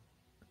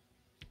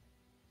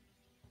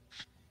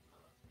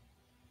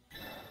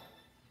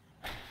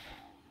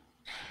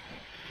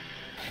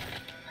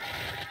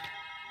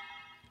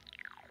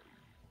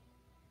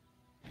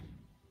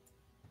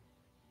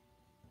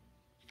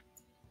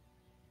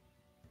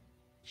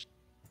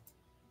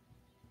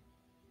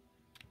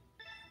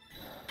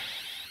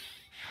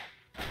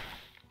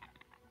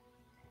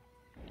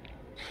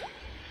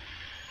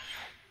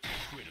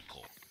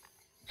 Critical.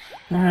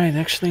 Alright,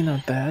 actually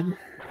not bad.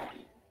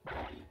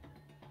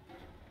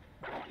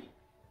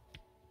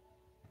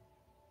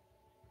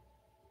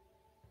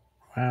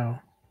 Wow.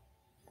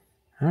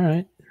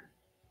 Alright.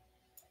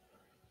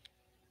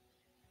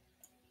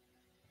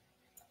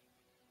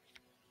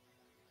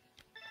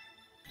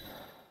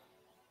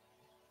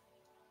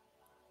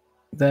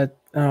 That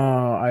I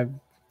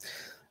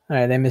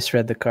alright, I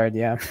misread the card,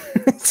 yeah.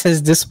 It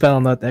says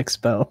dispel, not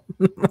expel.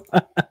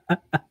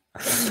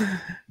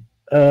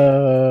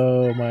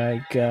 Oh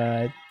my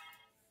god.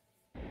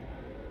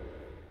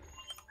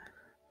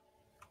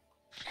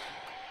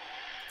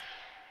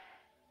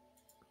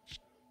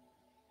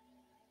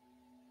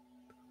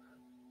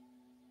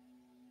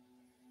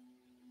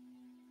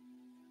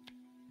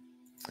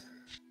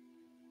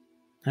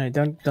 Alright,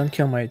 don't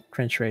kill my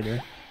French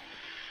raider.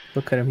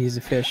 Look at him, he's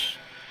a fish.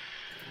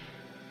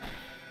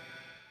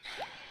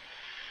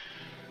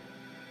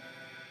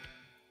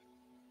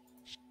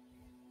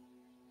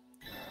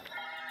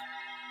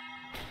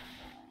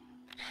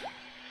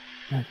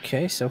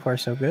 Okay, so far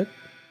so good.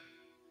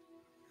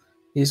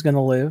 He's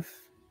gonna live.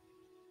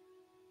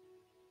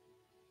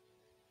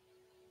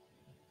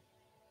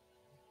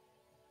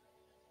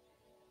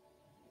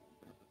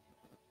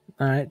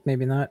 Alright,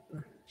 maybe not.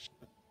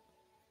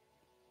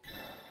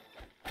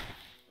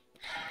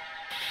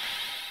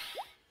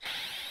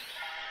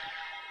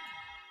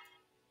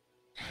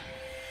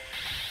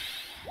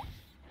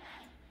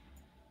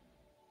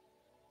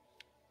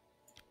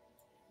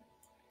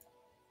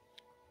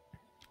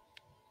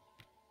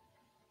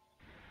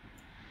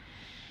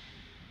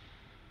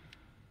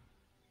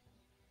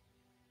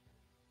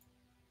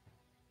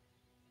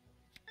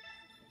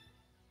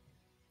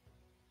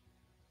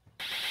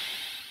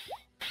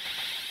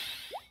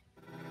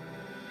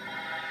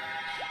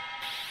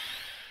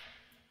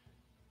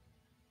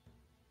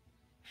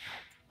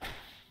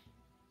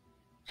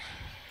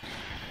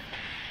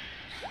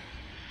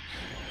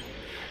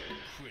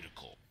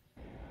 Critical.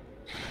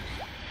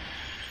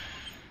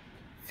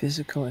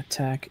 Physical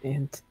attack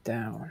int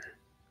down.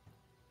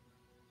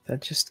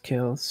 That just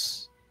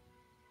kills.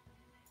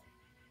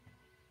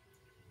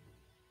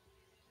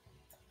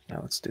 Now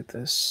let's do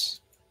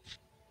this.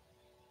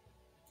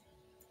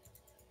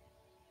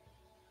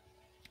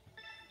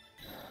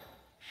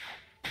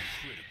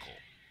 Critical.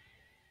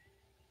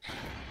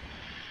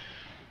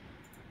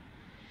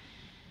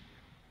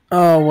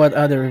 Oh, what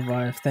other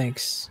revive?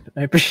 Thanks.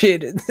 I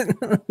appreciate it.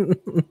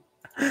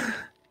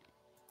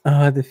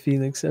 Oh, the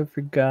Felix, I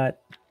forgot.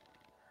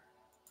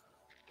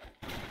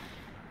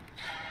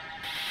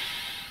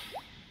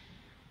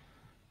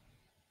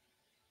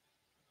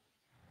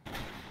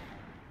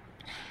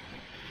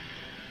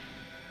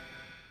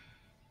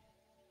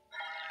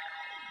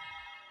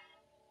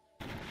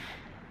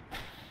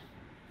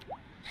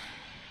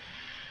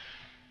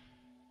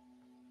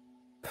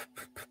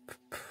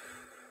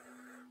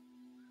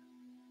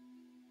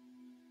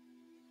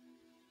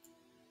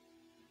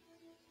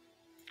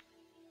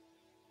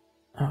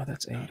 Oh,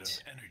 that's Out of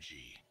 8.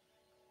 energy.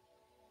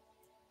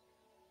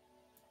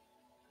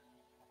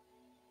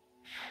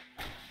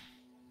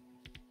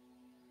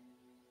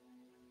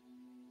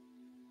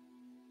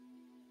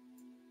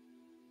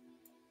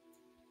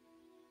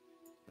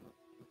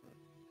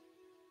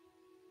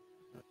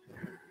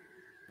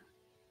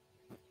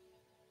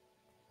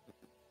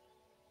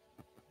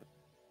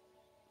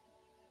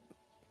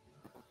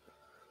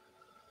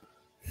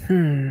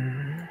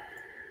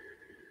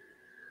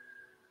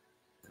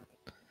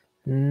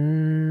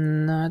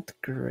 Not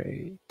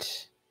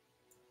great.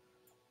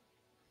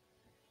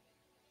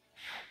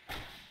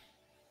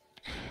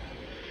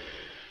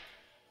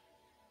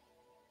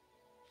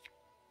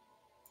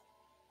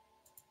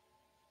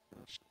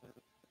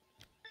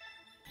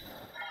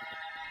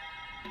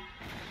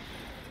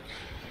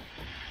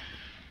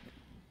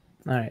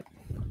 All right.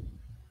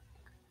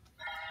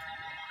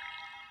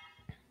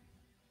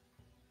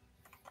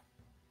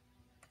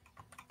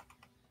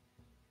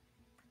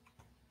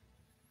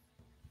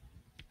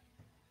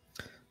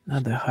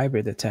 Not the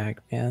hybrid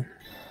attack, man.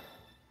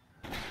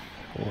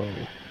 Whoa.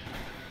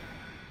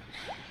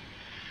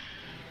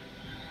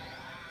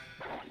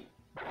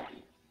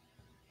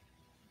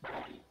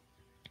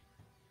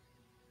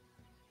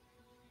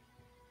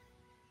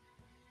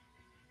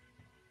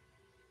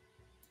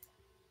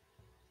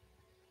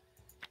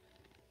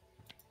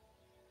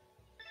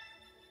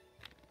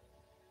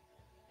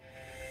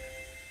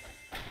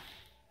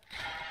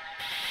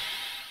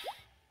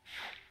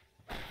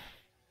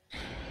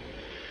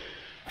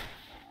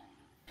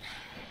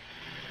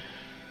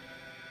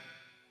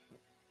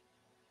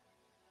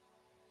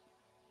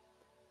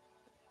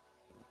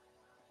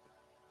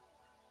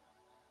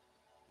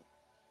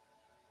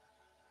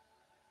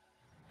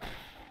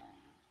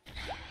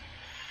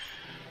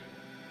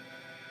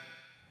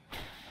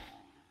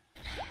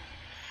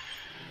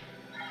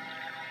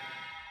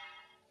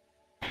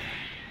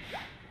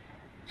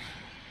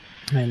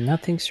 And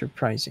nothing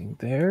surprising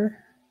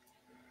there.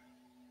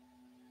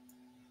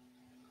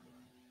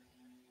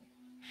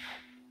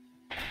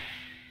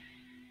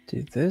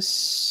 Do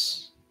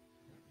this.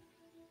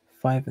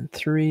 5 and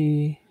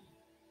 3.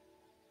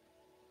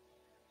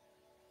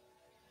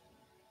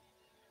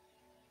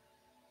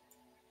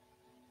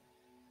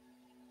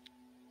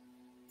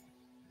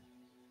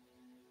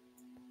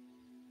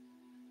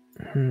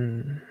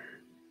 Hmm.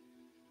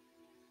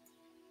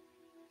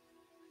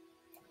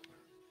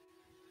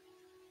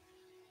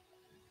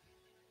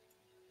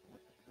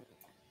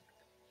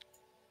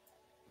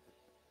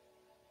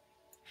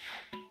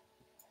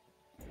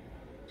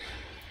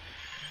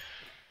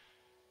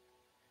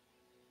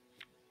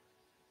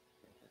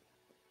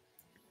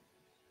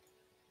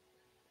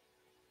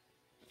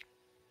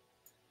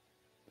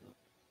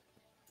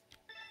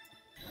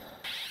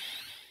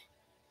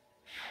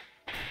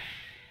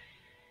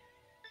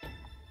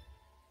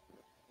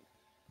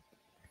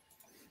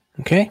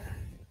 Okay.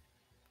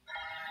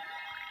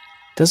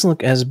 Doesn't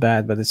look as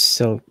bad, but it's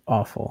still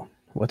awful.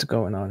 What's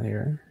going on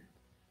here?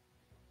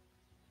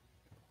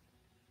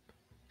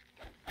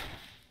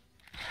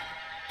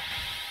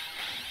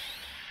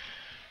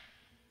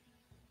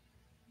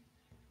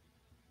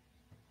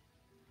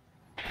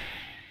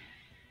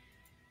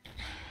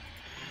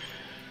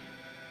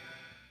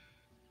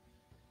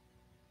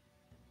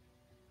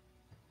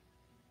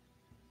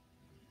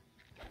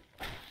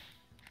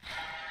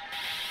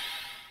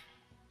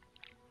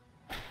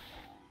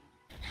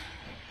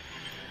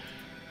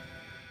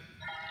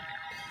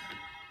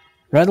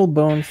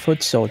 Rattlebone,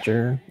 Foot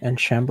Soldier, and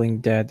Shambling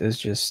Dead is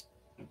just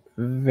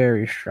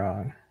very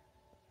strong.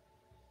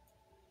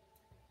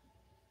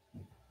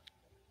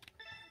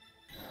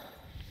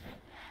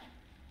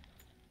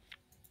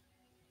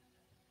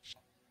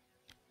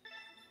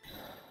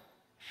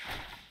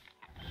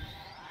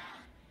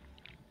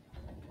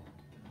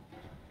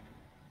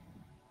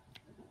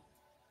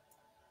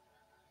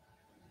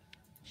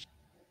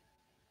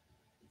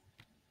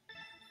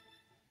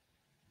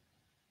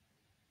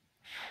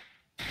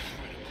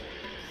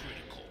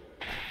 Critical.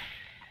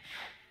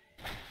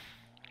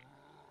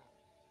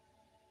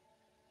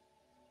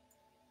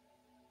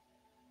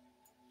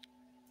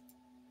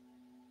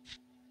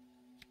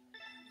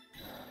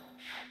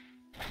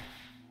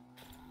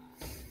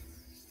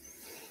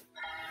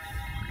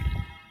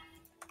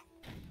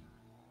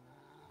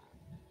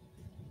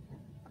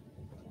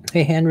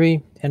 Hey,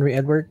 Henry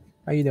Edward,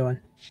 how you doing?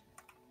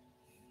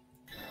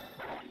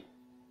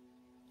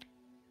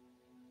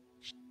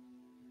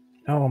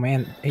 Oh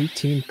man,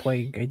 18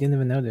 plague. I didn't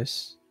even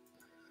notice.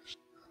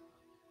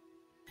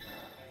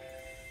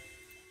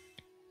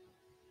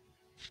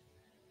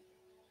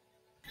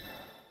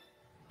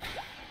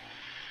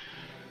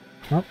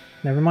 Oh,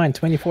 never mind.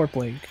 24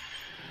 plague.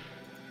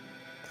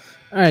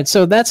 All right,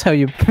 so that's how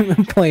you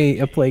play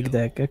a plague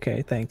deck.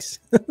 Okay, thanks.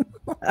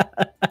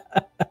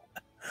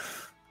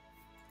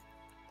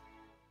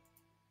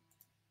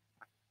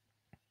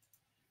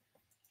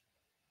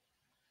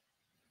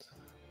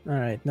 All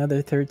right,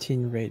 another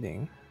 13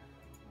 rating.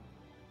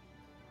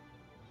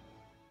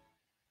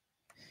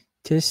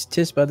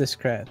 Tis but a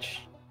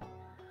scratch.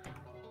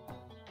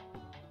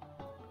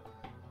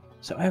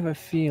 So I have a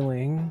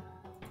feeling.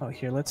 Oh,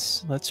 here,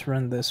 let's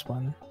run this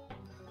one.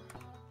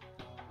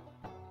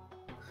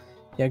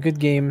 Yeah, good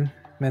game,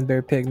 Man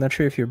Bear Pig. Not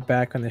sure if you're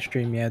back on the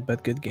stream yet,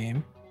 but good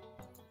game.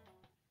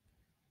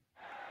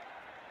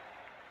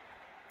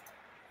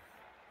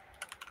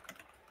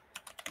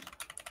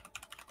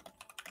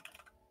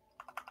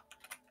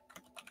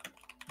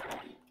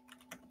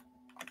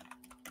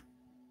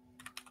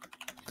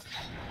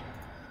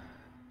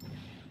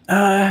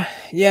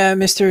 Yeah,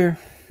 Mr.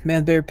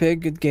 Man Bear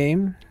Pig, good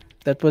game.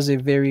 That was a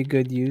very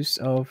good use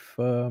of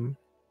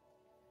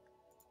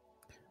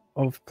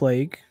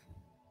plague.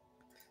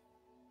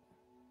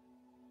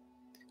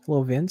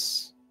 Hello,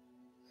 Vince.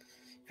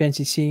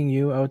 Fancy seeing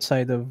you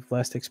outside of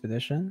last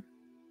expedition.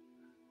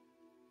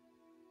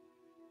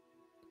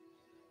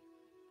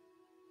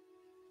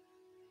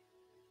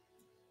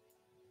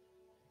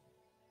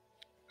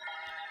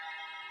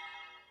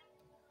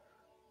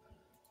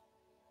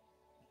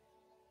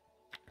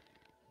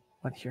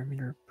 One hero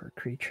meter per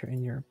creature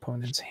in your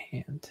opponent's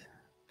hand.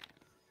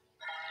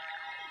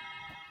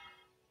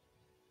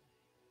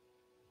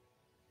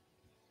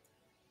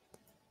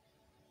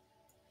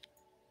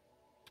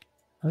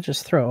 I'll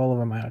just throw all of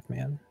them out,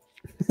 man.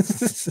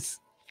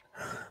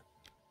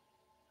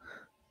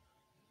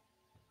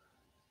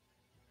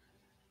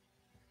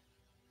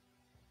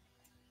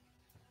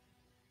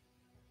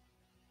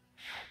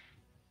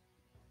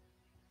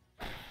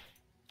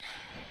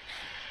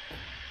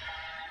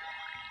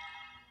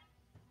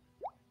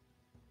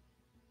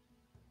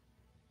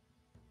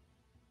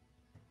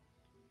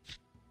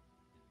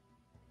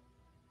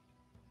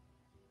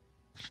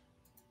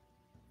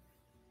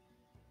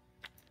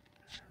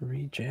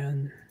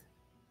 Regen.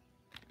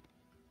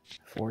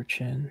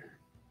 Fortune.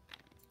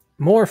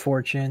 More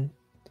fortune.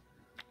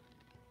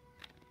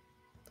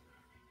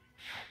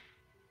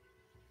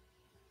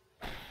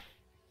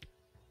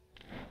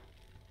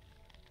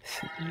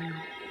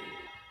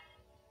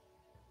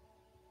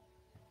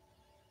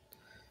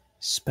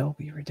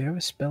 Spellweaver. Do I have a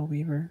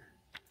Spellweaver?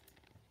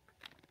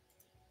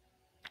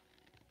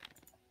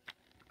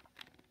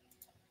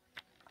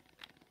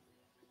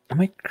 Am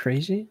I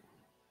crazy?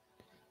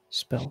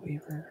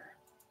 Spellweaver.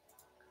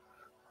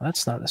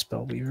 That's not a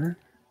Spellweaver.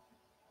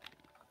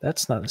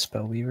 That's not a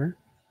Spellweaver.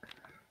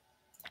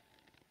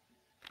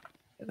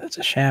 That's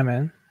a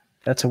Shaman.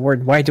 That's a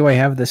word. Why do I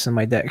have this in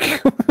my deck?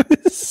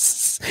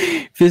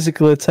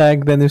 Physical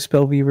attack, then if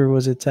Spellweaver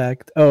was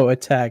attacked. Oh,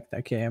 attacked.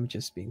 Okay, I'm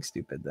just being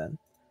stupid then.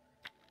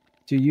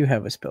 Do you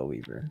have a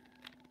Spellweaver?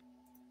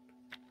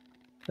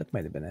 That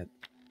might have been it.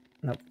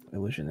 Nope,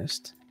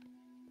 Illusionist.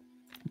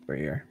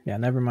 Warrior. Yeah,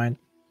 never mind.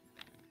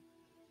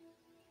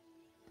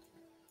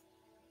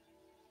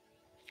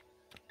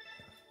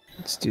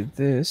 Let's do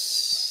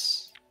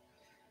this.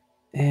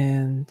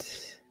 And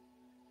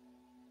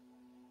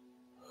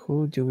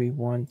who do we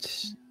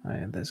want?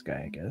 This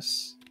guy, I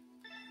guess.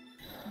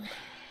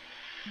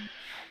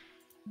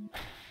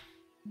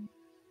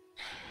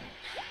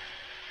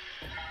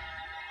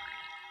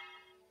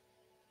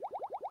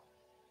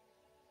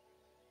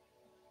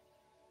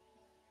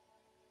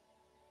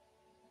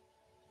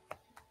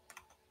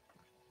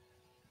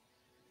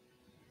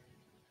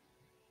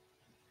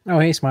 Oh,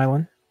 hey,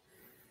 Smilin'.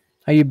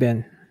 How you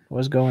been?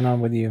 What's going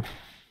on with you?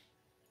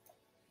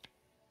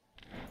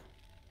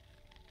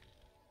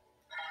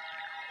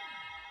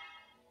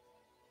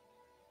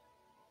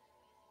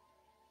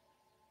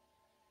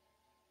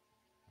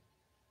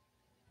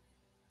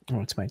 Oh,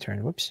 it's my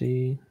turn.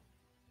 Whoopsie.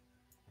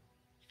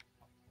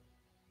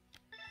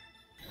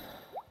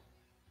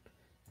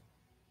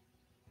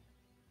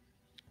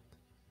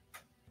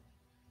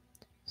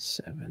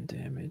 Seven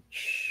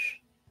damage.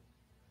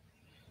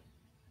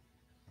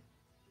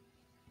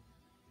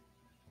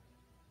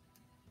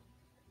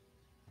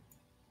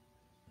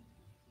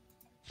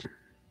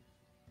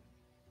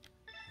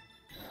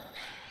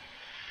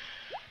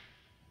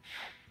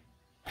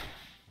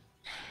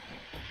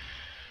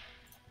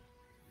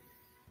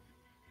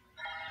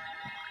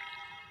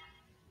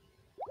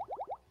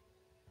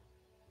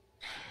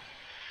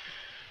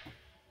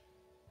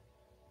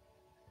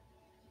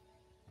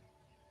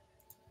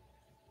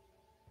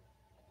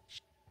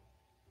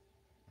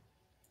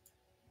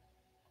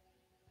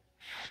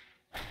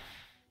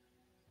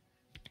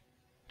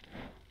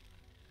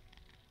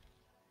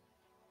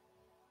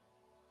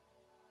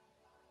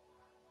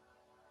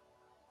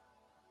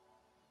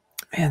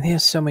 Man, he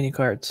has so many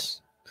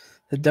cards.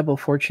 The double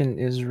fortune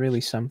is really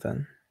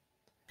something.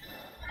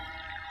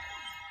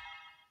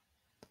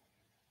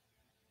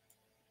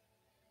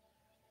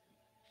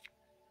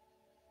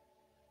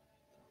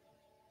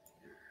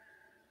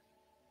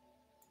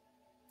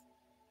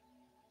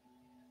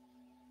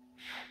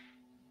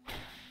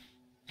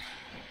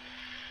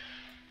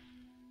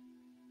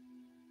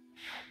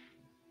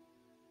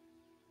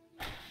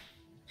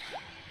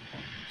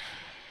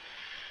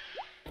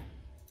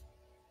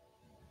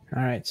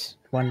 All right,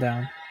 one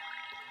down.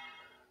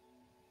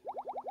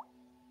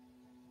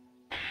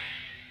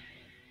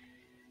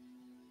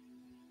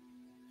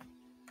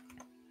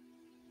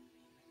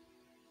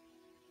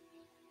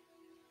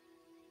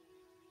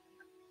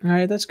 All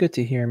right, that's good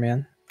to hear,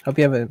 man. Hope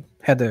you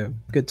had a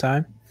good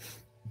time.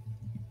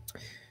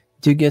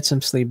 Do get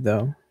some sleep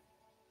though.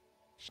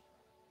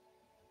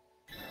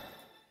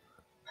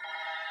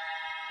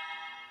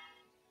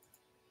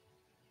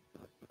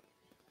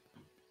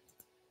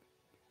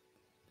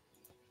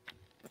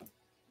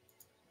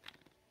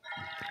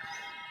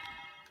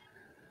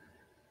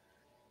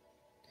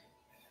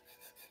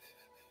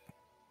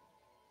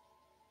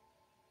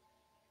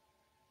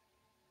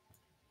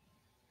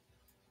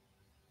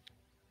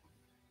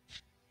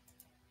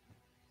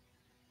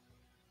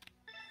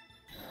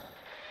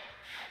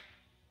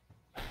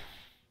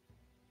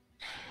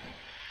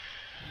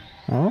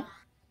 Oh,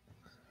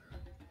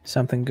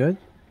 something good.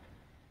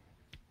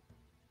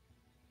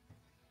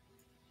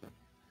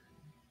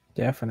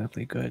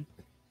 Definitely good.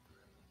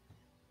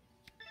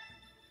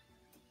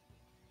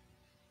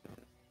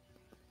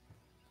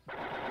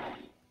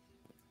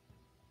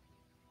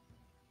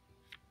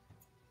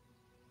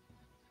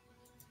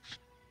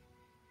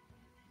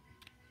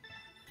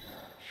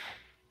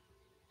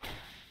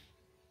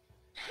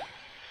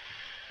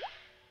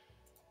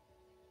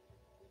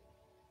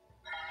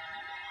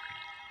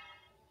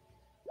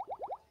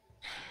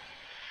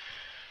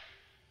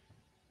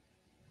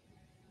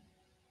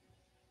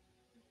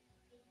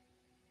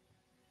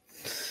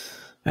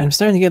 I'm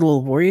starting to get a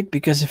little worried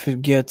because if we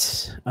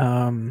get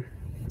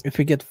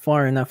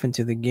far enough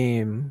into the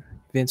game,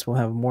 Vince will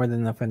have more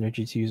than enough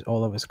energy to use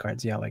all of his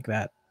cards. Yeah, like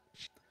that.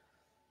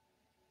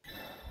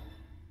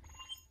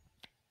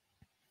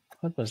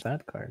 What was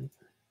that card?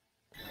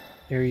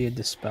 Area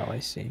Dispel, I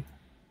see.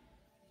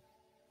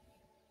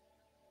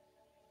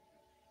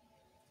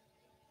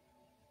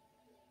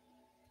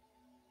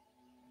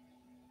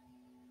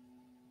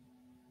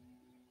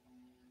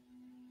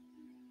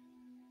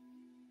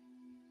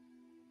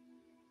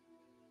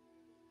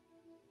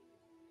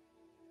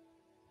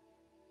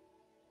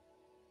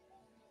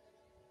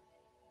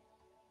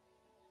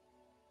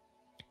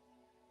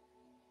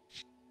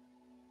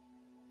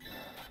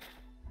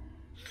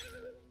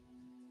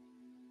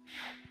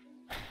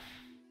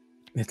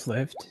 It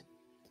lived.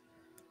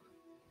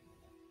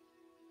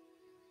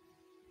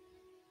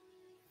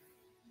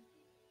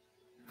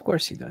 Of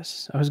course he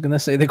does. I was gonna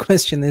say the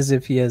question is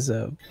if he has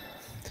a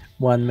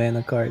 1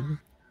 mana card.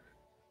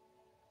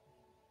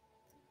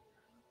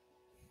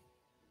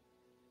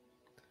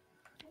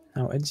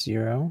 Now it's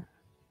 0.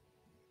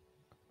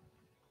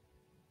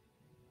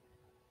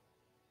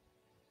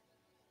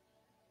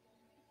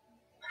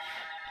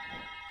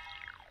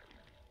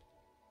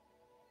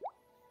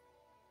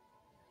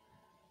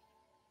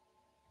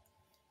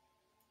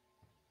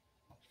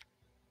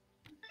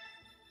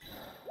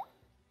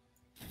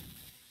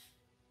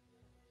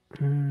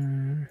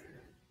 Hmm.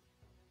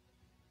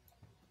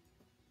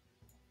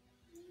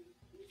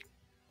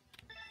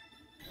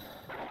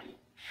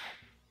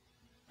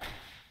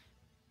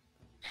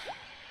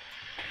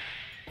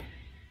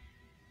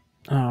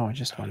 Oh,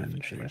 just one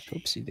energy left.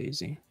 Oopsie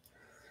daisy.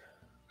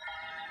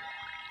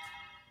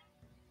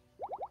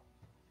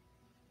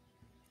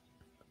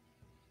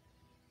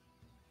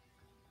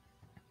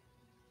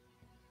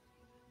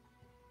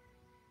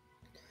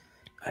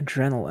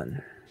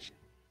 Adrenaline.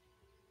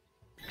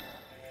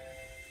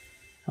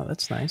 Oh,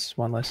 that's nice.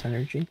 One less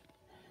energy.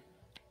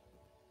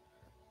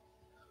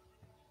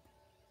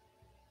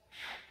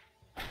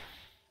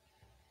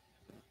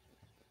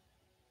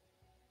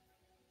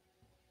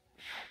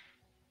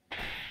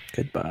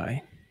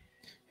 Goodbye.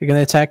 You're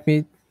gonna attack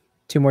me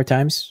 2 more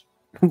times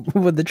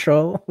with the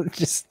troll,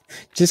 just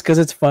because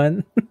it's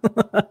fun.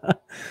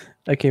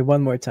 Okay,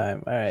 1 more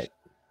time. All right.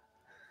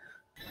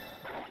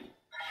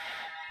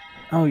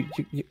 Oh,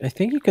 I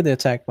think you could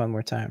attack 1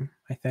 more time.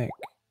 I think.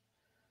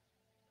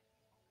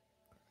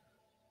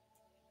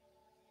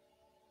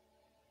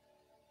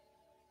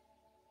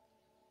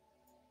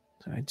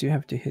 So I do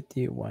have to hit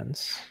you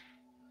once.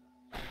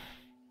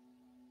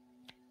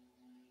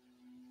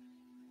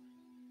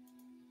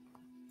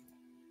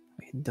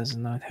 It does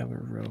not have a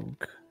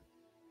rogue.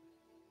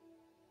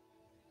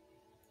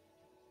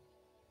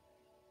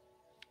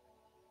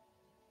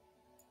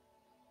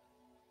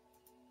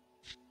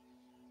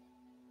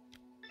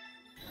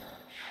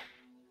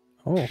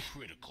 Oh,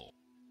 Critical.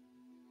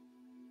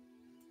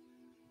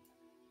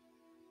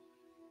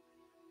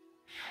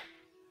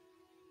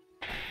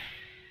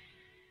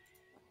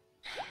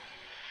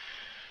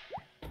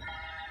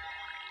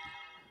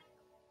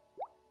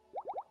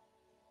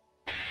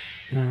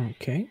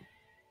 okay.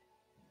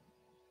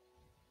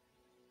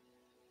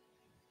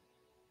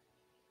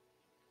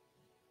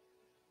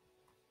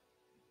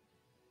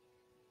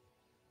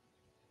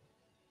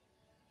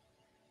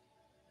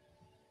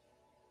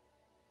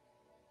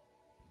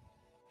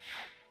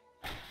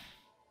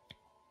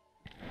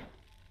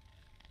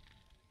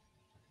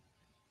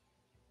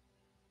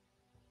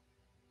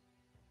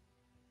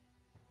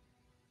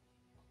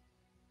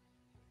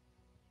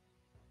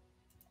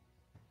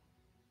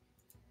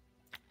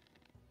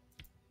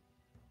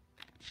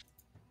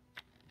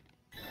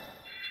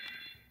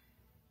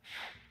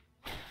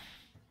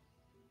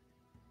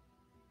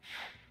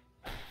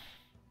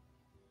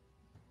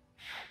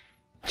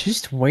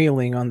 Just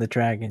wailing on the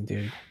dragon,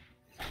 dude.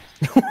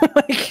 Oh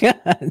my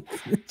god.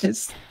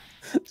 Just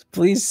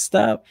please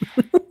stop.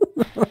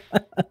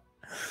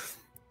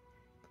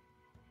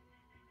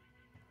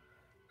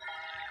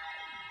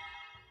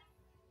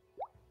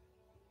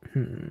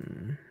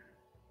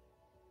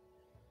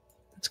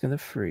 It's gonna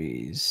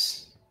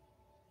freeze.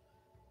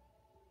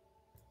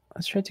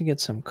 Let's try to get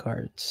some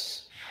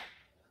cards.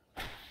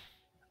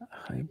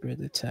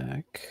 Hybrid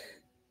attack.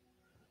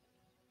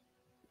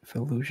 If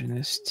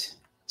illusionist.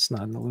 It's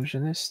not an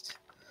illusionist.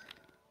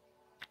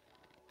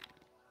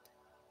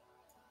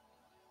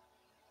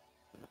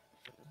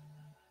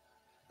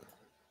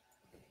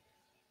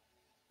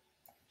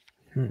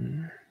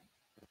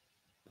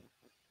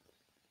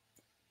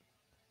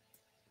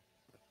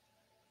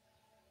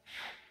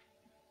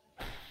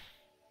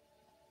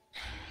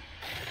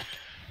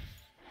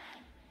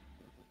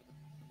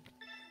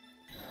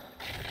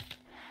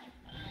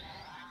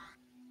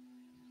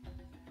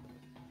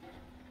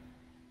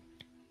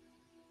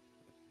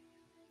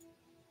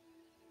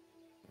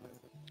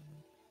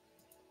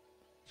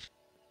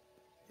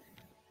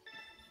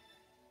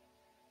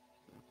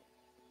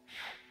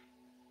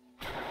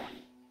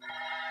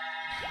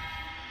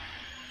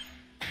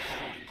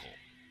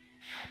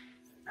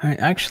 Alright,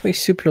 actually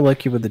super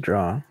lucky with the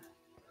draw.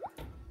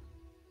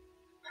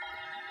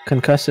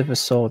 Concussive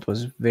Assault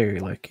was very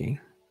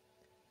lucky.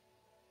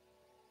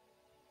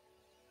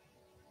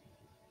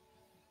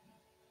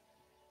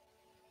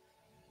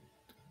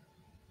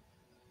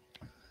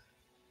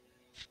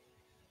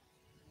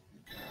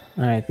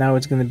 Alright, now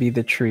it's gonna be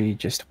the tree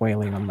just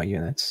wailing on my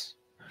units.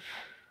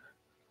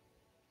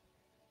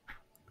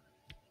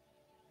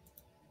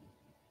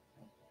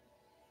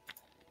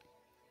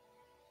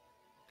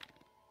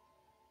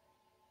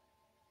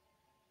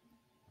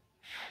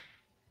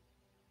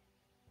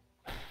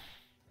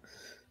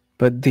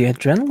 But the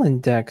adrenaline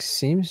deck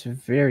seems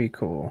very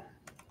cool.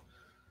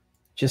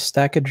 Just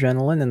stack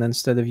adrenaline, and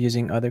instead of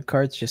using other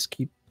cards, just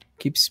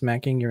keep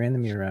smacking your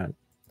enemy around.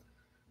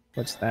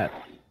 What's that?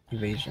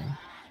 Evasion.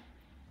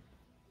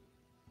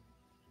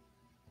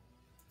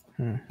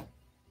 Hmm.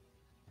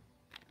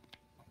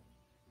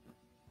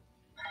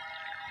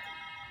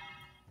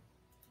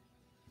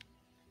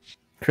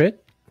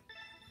 Crit?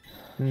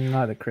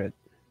 Not a crit.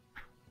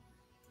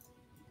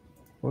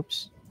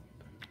 Whoops.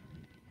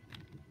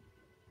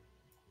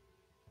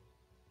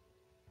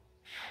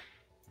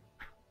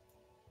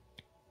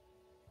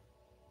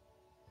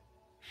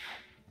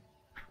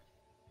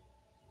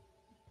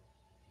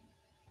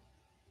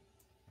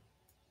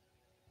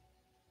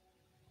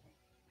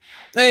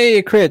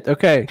 Hey, crit.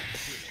 Okay.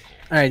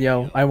 All right,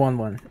 yo. I won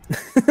one.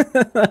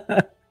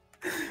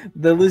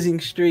 The losing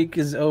streak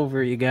is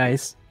over, you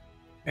guys.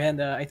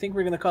 And I think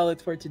we're gonna call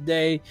it for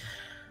today.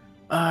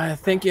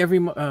 Thank you every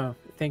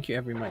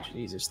much,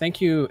 Jesus. Thank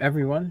you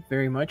everyone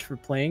very much for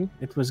playing.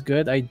 It was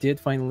good. I did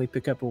finally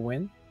pick up a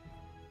win.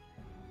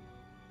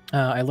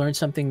 I learned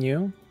something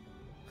new,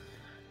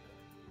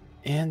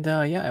 and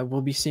yeah, I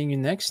will be seeing you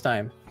next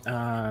time.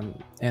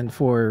 And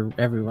for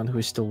everyone who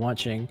is still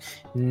watching,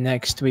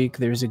 next week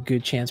there's a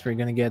good chance we're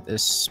gonna get a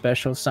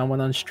special someone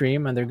on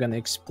stream, and they're gonna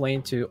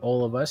explain to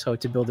all of us how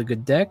to build a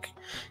good deck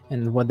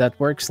and what that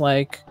works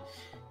like.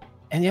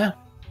 And yeah,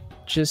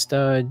 just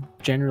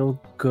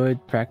general good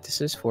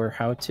practices for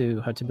how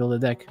to build a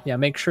deck. Yeah,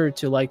 make sure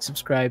to like,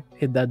 subscribe,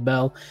 hit that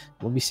bell.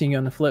 We'll be seeing you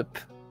on the flip.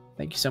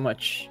 Thank you so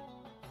much.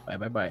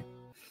 Bye.